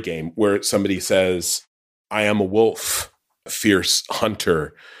story game where somebody says, I am a wolf, a fierce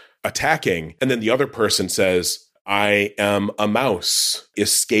hunter, attacking. And then the other person says, I am a mouse,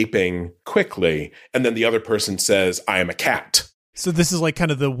 escaping quickly. And then the other person says, I am a cat. So this is like kind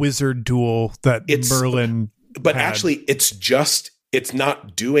of the wizard duel that Merlin But had. actually, it's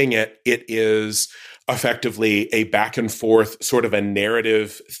not doing it. It is effectively a back and forth sort of a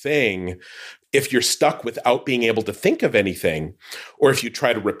narrative thing. If you're stuck without being able to think of anything, or if you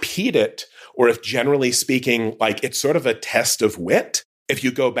try to repeat it, or if generally speaking, like it's sort of a test of wit, if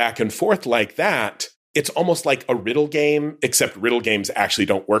you go back and forth like that, it's almost like a riddle game, except riddle games actually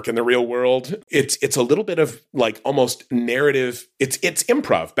don't work in the real world. It's a little bit of like almost narrative. It's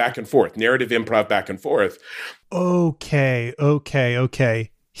improv back and forth, narrative improv back and forth. Okay.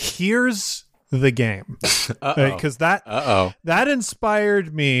 Here's the game, because that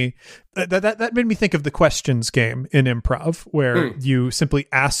inspired me. That made me think of the questions game in improv, where you simply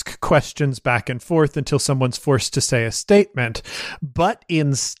ask questions back and forth until someone's forced to say a statement. But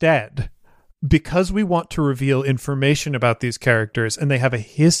instead, because we want to reveal information about these characters and they have a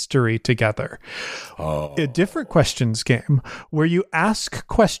history together, a different questions game where you ask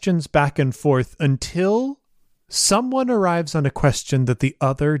questions back and forth until someone arrives on a question that the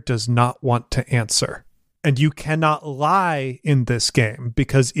other does not want to answer. And you cannot lie in this game,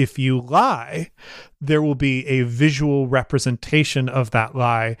 because if you lie, there will be a visual representation of that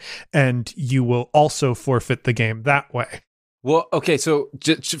lie, and you will also forfeit the game that way. Well, okay, so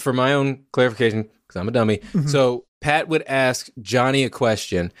just for my own clarification, because I'm a dummy, so Pat would ask Johnny a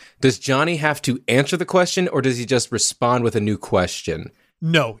question. Does Johnny have to answer the question, or does he just respond with a new question?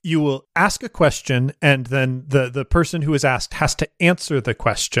 No, you will ask a question, and then the person who is asked has to answer the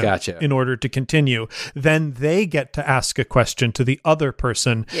question in order to continue. Then they get to ask a question to the other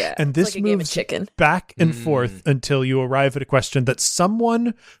person. Yeah, and this like a moves game of chicken. Back and forth until you arrive at a question that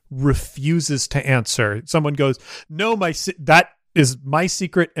someone refuses to answer. Someone goes, "No, that is my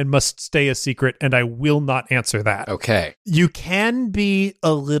secret and must stay a secret, and I will not answer that." Okay. You can be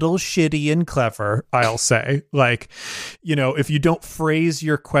a little shitty and clever, I'll say. Like, if you don't phrase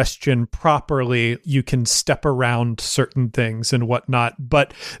your question properly, you can step around certain things and whatnot.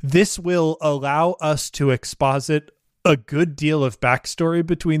 But this will allow us to exposit a good deal of backstory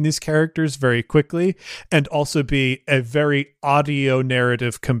between these characters very quickly, and also be a very audio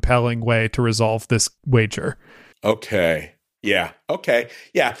narrative compelling way to resolve this wager. Okay. Yeah. Okay.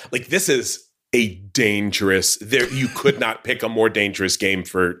 Yeah. Like, this is a dangerous. You could not pick a more dangerous game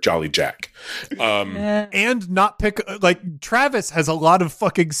for Jolly Jack. And not pick, like, Travis has a lot of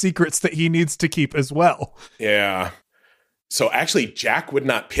fucking secrets that he needs to keep as well. Yeah. So actually, Jack would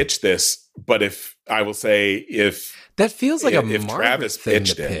not pitch this, but if that feels like a Travis thing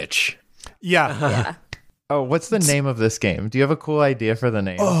pitched to pitch. Yeah. Yeah. Oh, what's the name of this game? Do you have a cool idea for the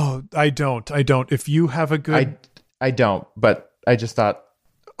name? Oh, I don't. If you have a good... I don't, but I just thought...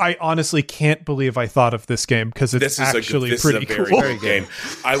 I honestly can't believe I thought of this game, because it's actually pretty cool. Very good game.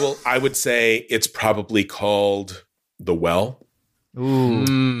 I would say it's probably called The Well. Ooh.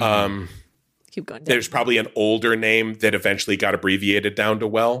 Keep going down. There's probably an older name that eventually got abbreviated down to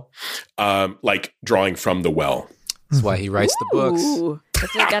Well, like Drawing from the Well. That's why he writes the books. Ooh.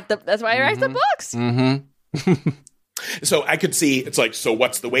 That's why he writes the books. Mm-hmm. So I could see, it's like, so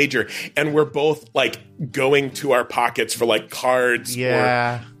what's the wager? And we're both like going to our pockets for like cards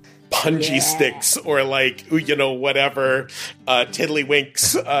or punji sticks or like, whatever,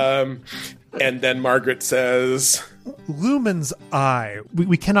 tiddlywinks. And then Margaret says, Lumen's eye.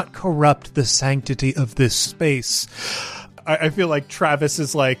 We cannot corrupt the sanctity of this space. I feel like Travis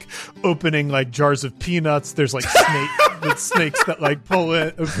is like opening like jars of peanuts. There's like snakes that like pull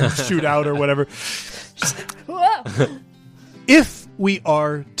it, shoot out or whatever. If we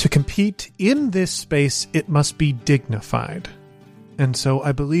are to compete in this space, it must be dignified. And so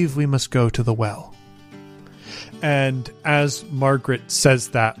I believe we must go to the well. And as Margaret says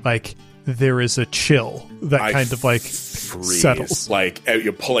that, like, there is a chill that kind of like settles. Like,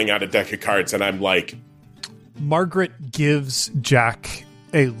 you're pulling out a deck of cards and I'm like... Margaret gives Jack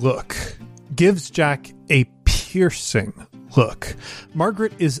a look. Gives Jack a piercing look.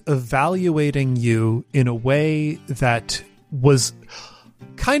 Margaret is evaluating you in a way that was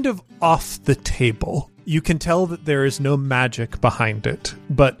kind of off the table. You can tell that there is no magic behind it,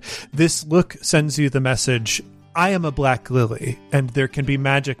 but this look sends you the message, I am a black lily, and there can be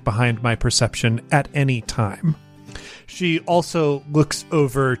magic behind my perception at any time. She also looks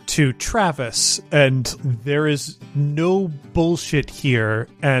over to Travis, and there is no bullshit here,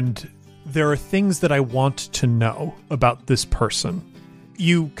 and there are things that I want to know about this person.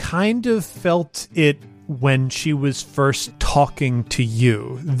 You kind of felt it when she was first talking to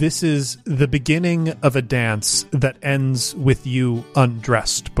you. This is the beginning of a dance that ends with you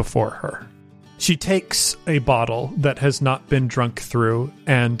undressed before her. She takes a bottle that has not been drunk through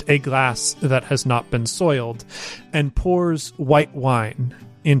and a glass that has not been soiled and pours white wine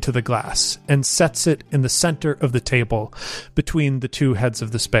into the glass and sets it in the center of the table between the two heads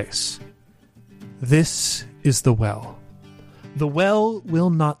of the space. This is the well. The well will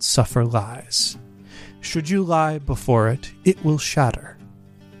not suffer lies. Should you lie before it, it will shatter.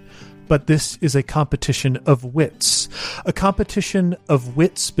 but this is a competition of wits. A competition of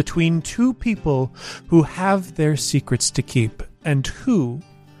wits between two people who have their secrets to keep, and who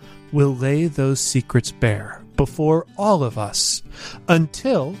will lay those secrets bare before all of us,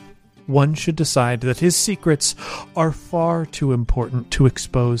 until one should decide that his secrets are far too important to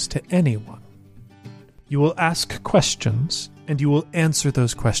expose to anyone. You will ask questions, and you will answer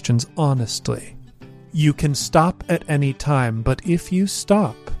those questions honestly. You can stop at any time, but if you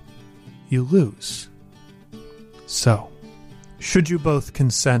stop, you lose. So, should you both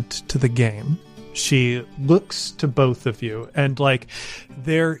consent to the game? She looks to both of you, and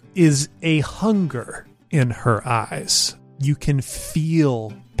there is a hunger in her eyes. You can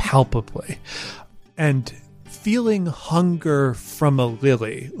feel palpably. And feeling hunger from a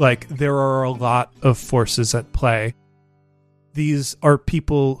lily, there are a lot of forces at play. These are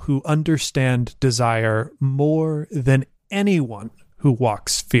people who understand desire more than anyone who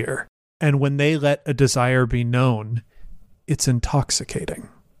walks fear. And when they let a desire be known, it's intoxicating.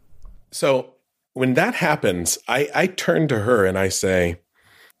 So when that happens, I turn to her and I say,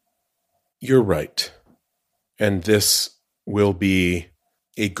 "You're right. And this will be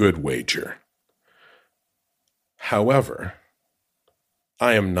a good wager. However,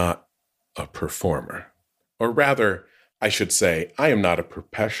 I am not a performer. Or rather, I should say, I am not a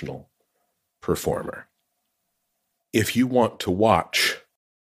professional performer. If you want to watch,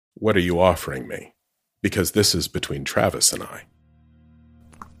 what are you offering me? Because this is between Travis and I."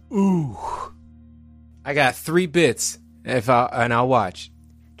 Ooh. I got 3 bits, and I'll watch.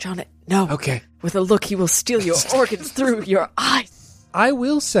 John, no. Okay. With a look, he will steal your organs through your eyes. I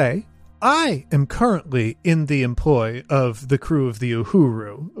will say, I am currently in the employ of the crew of the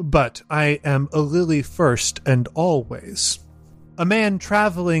Uhuru, but I am a lily first and always. A man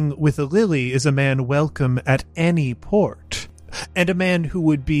traveling with a lily is a man welcome at any port, and a man who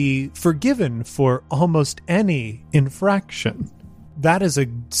would be forgiven for almost any infraction. That is a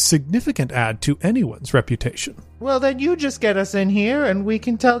significant add to anyone's reputation. Well, then you just get us in here and we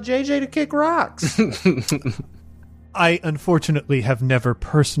can tell JJ to kick rocks. I unfortunately have never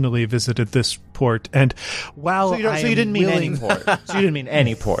personally visited this port, and while So you didn't mean any port. So you didn't mean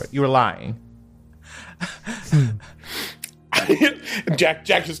any port. You were lying. Jack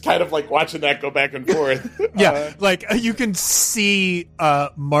just kind of watching that go back and forth. Yeah, you can see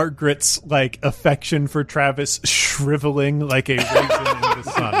Margaret's affection for Travis shriveling like a raisin in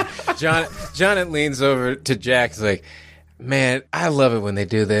the sun. John leans over to Jack. He's like, "Man, I love it when they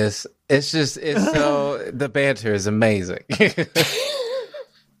do this. It's so the banter is amazing."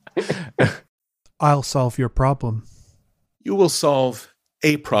 I'll solve your problem. You will solve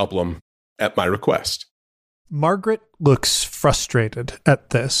a problem at my request. Margaret looks frustrated at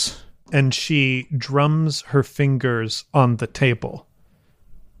this, and she drums her fingers on the table.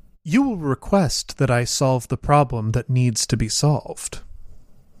 You will request that I solve the problem that needs to be solved.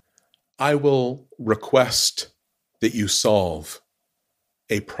 I will request that you solve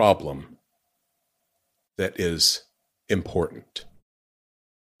a problem that is important.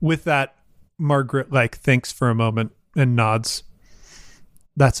 With that, Margaret thinks for a moment and nods.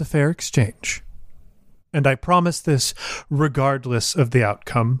 That's a fair exchange. And I promise this regardless of the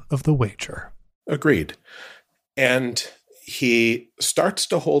outcome of the wager. Agreed. And he starts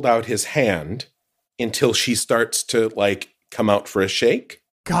to hold out his hand until she starts to come out for a shake.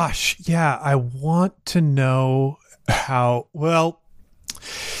 Gosh, yeah, I want to know how. Well,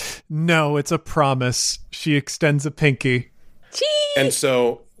 no, it's a promise. She extends a pinky. And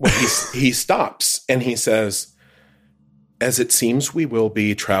so he stops and he says, "As it seems we will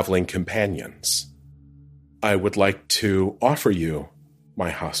be traveling companions, I would like to offer you my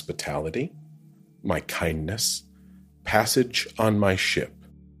hospitality, my kindness, passage on my ship.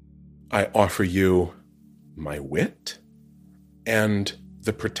 I offer you my wit and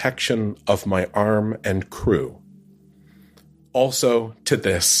the protection of my arm and crew. Also to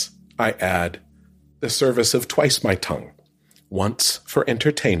this, I add the service of twice my tongue, once for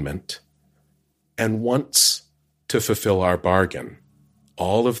entertainment and once to fulfill our bargain.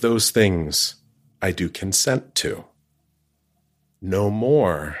 All of those things I do consent to. No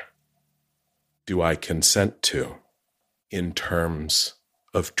more do I consent to in terms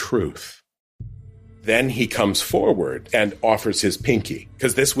of truth." Then he comes forward and offers his pinky,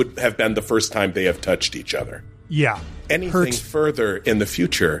 because this would have been the first time they have touched each other. Yeah. Anything further in the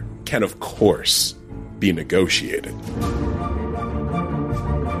future can, of course, be negotiated.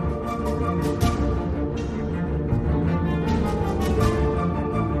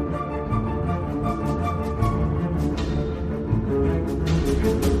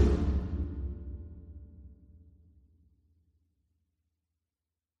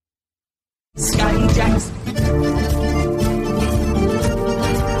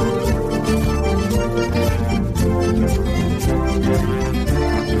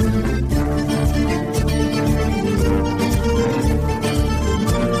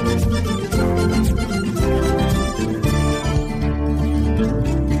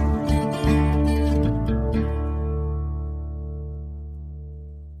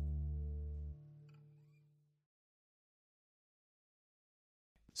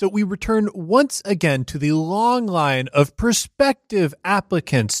 So we return once again to the long line of prospective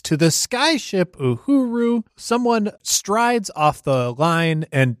applicants to the skyship Uhuru. Someone strides off the line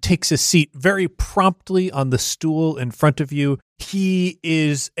and takes a seat very promptly on the stool in front of you. He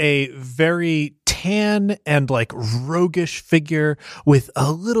is a very tan and like roguish figure with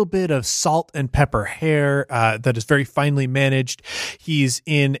a little bit of salt and pepper hair that is very finely managed. He's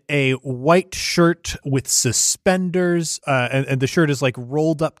in a white shirt with suspenders, and the shirt is like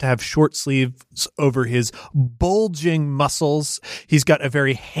rolled up to have short sleeves over his bulging muscles. He's got a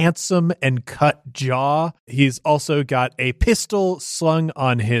very handsome and cut jaw. He's also got a pistol slung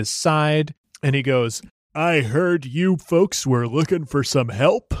on his side, and he goes, "I heard you folks were looking for some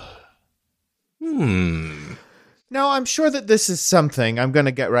help." Now, I'm sure that this is something. I'm going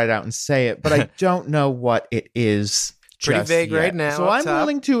to get right out and say it, but I don't know what it is. Pretty vague yet. right now, So up I'm top.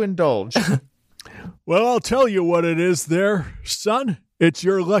 willing to indulge. Well, I'll tell you what it is there, son. It's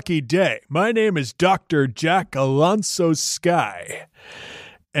your lucky day. My name is Dr. Jack Alonso Sky,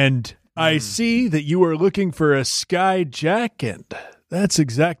 and I see that you are looking for a Sky Jack, and that's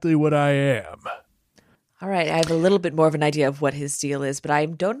exactly what I am. All right, I have a little bit more of an idea of what his deal is, but I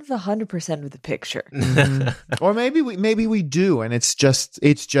don't have 100% of the picture. Or maybe we do, and it's just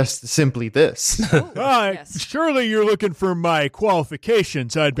simply this. Yes. Surely you're looking for my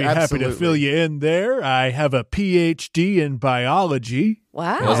qualifications. I'd be happy to Absolutely. fill you in there. I have a PhD in biology.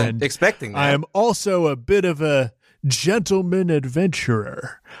 Wow. I wasn't And expecting that. I am also a bit of a gentleman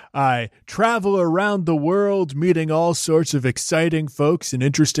adventurer. I travel around the world meeting all sorts of exciting folks in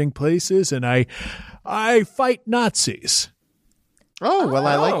interesting places, and I fight Nazis. Oh, well,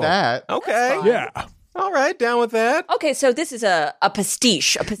 I like that. Okay. Yeah. All right, down with that. Okay, so this is a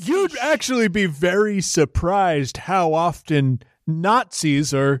pastiche. A pastiche. You'd actually be very surprised how often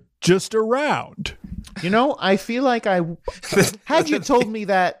Nazis are just around. You know, I feel like had you told me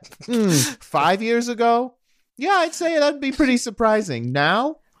that 5 years ago, yeah, I'd say that'd be pretty surprising.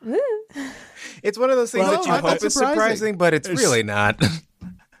 Now, It's one of those things Well, that you no, hope that's is surprising. surprising, but it's really not.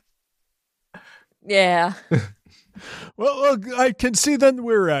 Yeah. Well, look, I can see then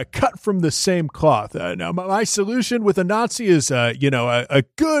we're cut from the same cloth. Now, my solution with a Nazi is, a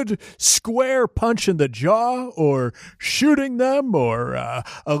good square punch in the jaw, or shooting them, or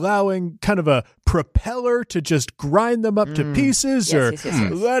allowing kind of a propeller to just grind them up to pieces, or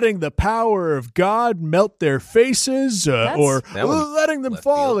yes. letting the power of God melt their faces, or That one's letting them left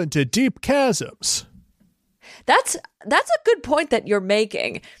fall field. into deep chasms. That's a good point that you're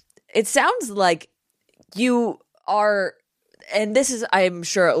making. It sounds like you are, and this is, I'm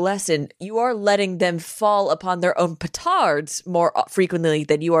sure, a lesson, you are letting them fall upon their own petards more frequently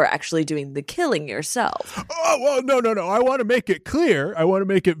than you are actually doing the killing yourself. Oh, well, no. I want to make it clear. I want to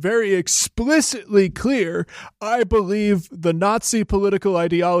make it very explicitly clear. I believe the Nazi political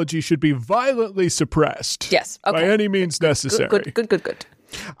ideology should be violently suppressed. Yes, okay. By any means necessary. Good.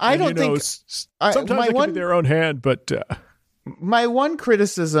 I And, don't think. sometimes my it can one- be their own hand, but My one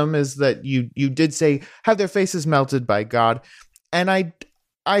criticism is that you did say have their faces melted by God, and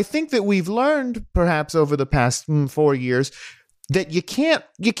I think that we've learned perhaps over the past 4 years that you can't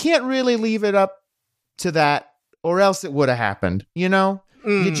really leave it up to that, or else it would have happened. You know,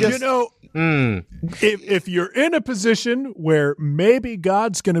 you just if you're in a position where maybe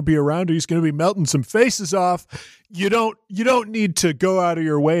God's going to be around, or he's going to be melting some faces off, you don't need to go out of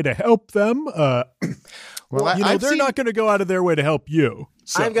your way to help them. Well, I've they're seen- not going to go out of their way to help you.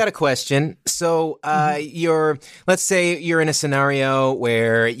 So. I've got a question. So, let's say you're in a scenario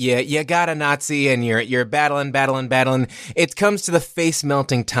where you got a Nazi and you're battling. It comes to the face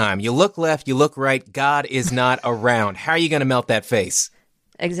melting time. You look left, you look right. God is not around. How are you going to melt that face?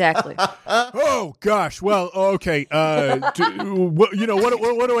 Exactly. Oh gosh. Well, okay. What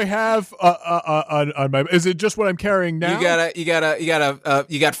do I have on my? Is it just what I'm carrying now? You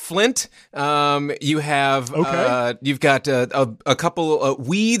got flint. You have Okay. you've got a couple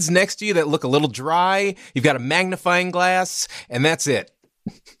weeds next to you that look a little dry. You've got a magnifying glass, and that's it.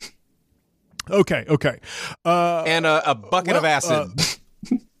 Okay. And a bucket of acid.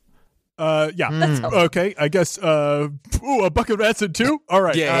 Yeah. Okay. I guess. A bucket of acid too. All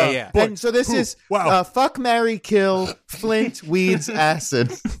right. Yeah. Boy, And so this is wow. fuck, marry, kill, flint, weeds,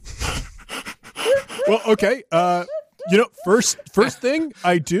 acid. Well, okay. First thing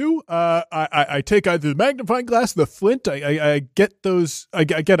I do, I take either the magnifying glass, the flint. I get those. I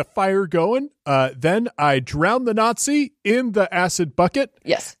get a fire going. Then I drown the Nazi in the acid bucket.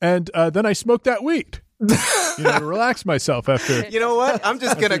 Yes. And then I smoke that weed. To relax myself after. You know what? I'm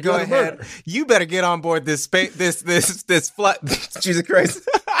just gonna go ahead. You better get on board this flight. Jesus Christ!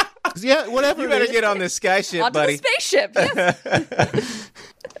 Yeah, whatever. You it better is. get on this sky ship, Onto buddy. the spaceship. Yes.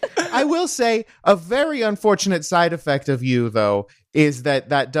 I will say a very unfortunate side effect of you, though, is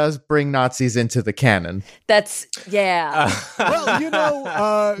that does bring Nazis into the canon. That's, yeah.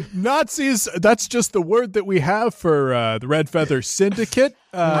 Well, Nazis, that's just the word that we have for the Red Feather Syndicate,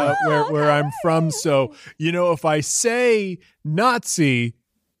 where I'm from. So, if I say Nazi,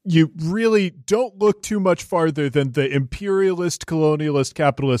 you really don't look too much farther than the imperialist, colonialist,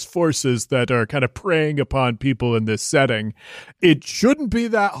 capitalist forces that are kind of preying upon people in this setting. It shouldn't be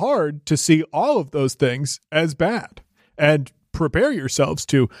that hard to see all of those things as bad and prepare yourselves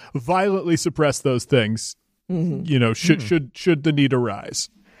to violently suppress those things, should the need arise.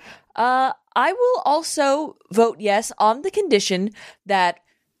 I will also vote yes on the condition that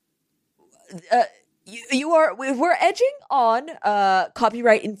we're edging on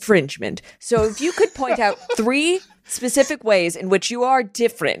copyright infringement. So if you could point out 3 specific ways in which you are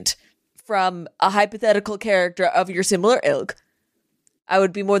different from a hypothetical character of your similar ilk, I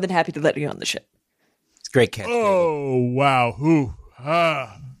would be more than happy to let you on the ship. It's a great catch. Oh, wow. Ooh.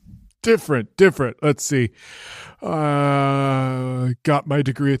 Different. Let's see. Got my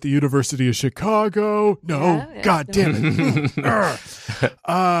degree at the University of Chicago. No, God damn it.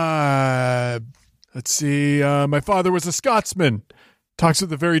 Let's see. My father was a Scotsman. Talks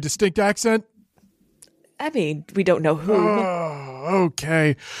with a very distinct accent. I mean, we don't know who. Oh,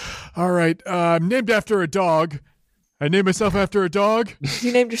 okay. All right. I'm named after a dog. I named myself after a dog.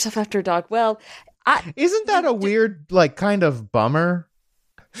 You named yourself after a dog. Well, Isn't that a weird, kind of bummer?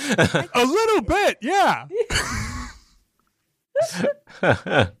 A little bit, yeah.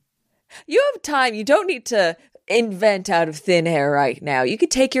 You have time. You don't need to invent out of thin air right now. You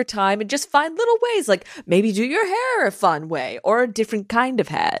could take your time and just find little ways, like maybe do your hair a fun way or a different kind of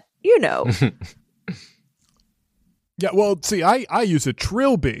hat. Yeah, well, see, I use a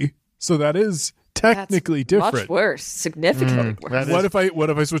trilby, so that is technically different. Much worse, significantly worse. What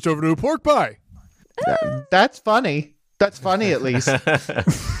if I switch over to a pork pie? That's funny. That's funny, at least.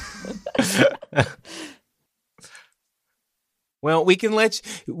 Well, we can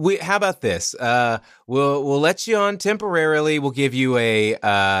how about this? We'll let you on temporarily. We'll give you a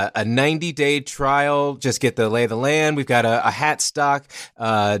 90-day trial. Just get the lay of the land. We've got a hat stock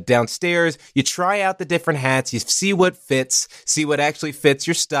downstairs. You try out the different hats. You see what fits, see what actually fits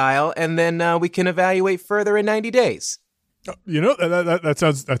your style, and then we can evaluate further in 90 days.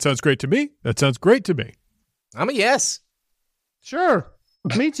 That sounds great to me. That sounds great to me. I'm a yes. Sure.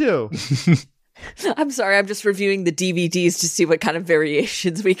 Me too. I'm sorry, I'm just reviewing the DVDs to see what kind of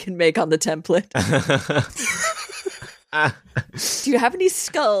variations we can make on the template. Do you have any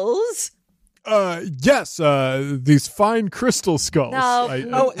skulls? Yes, these fine crystal skulls.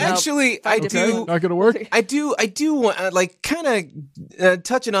 No. Actually, I do. Not gonna work. I do want, kind of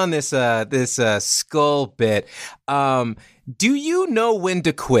touching on this skull bit. Do you know when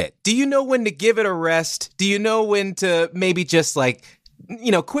to quit? Do you know when to give it a rest? Do you know when to maybe just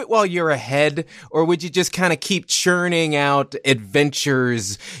quit while you're ahead? Or would you just kind of keep churning out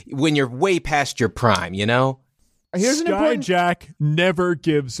adventures when you're way past your prime, Here's an important... Skyjack never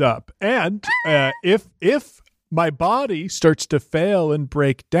gives up. And if my body starts to fail and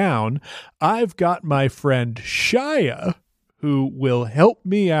break down, I've got my friend Shia who will help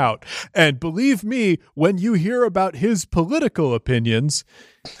me out. And believe me, when you hear about his political opinions,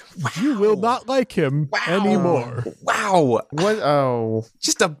 you will not like him anymore. Wow. What? Oh.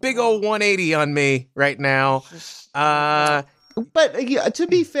 Just a big old 180 on me right now. But to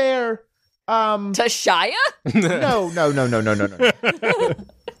be fair... To Shia? No.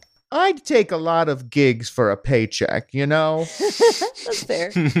 I'd take a lot of gigs for a paycheck, That's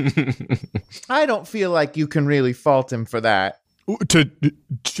fair. I don't feel like you can really fault him for that. To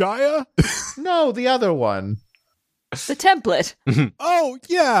Shia? No, the other one. The template. Oh,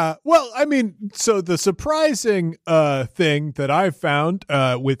 yeah. Well, I mean, so the surprising thing that I've found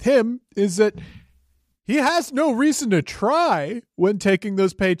with him is that he has no reason to try when taking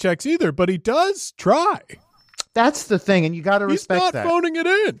those paychecks either, but he does try. That's the thing, and you got to respect that. He's not phoning it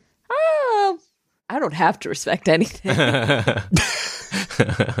in. I don't have to respect anything.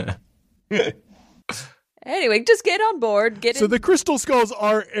 Anyway, just get on board. So the crystal skulls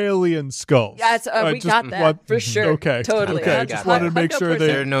are alien skulls. Yes, we got that for sure. Okay, totally. Okay, I just wanted to make sure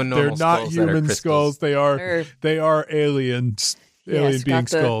they're not human skulls. They are aliens, alien being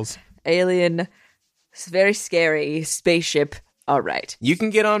skulls. Alien, very scary spaceship. All right, you can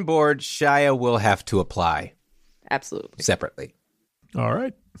get on board. Shia will have to apply. Absolutely, separately. All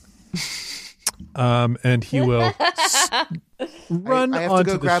right. And he will run. I have to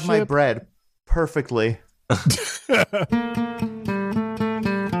go grab my bread. Perfectly.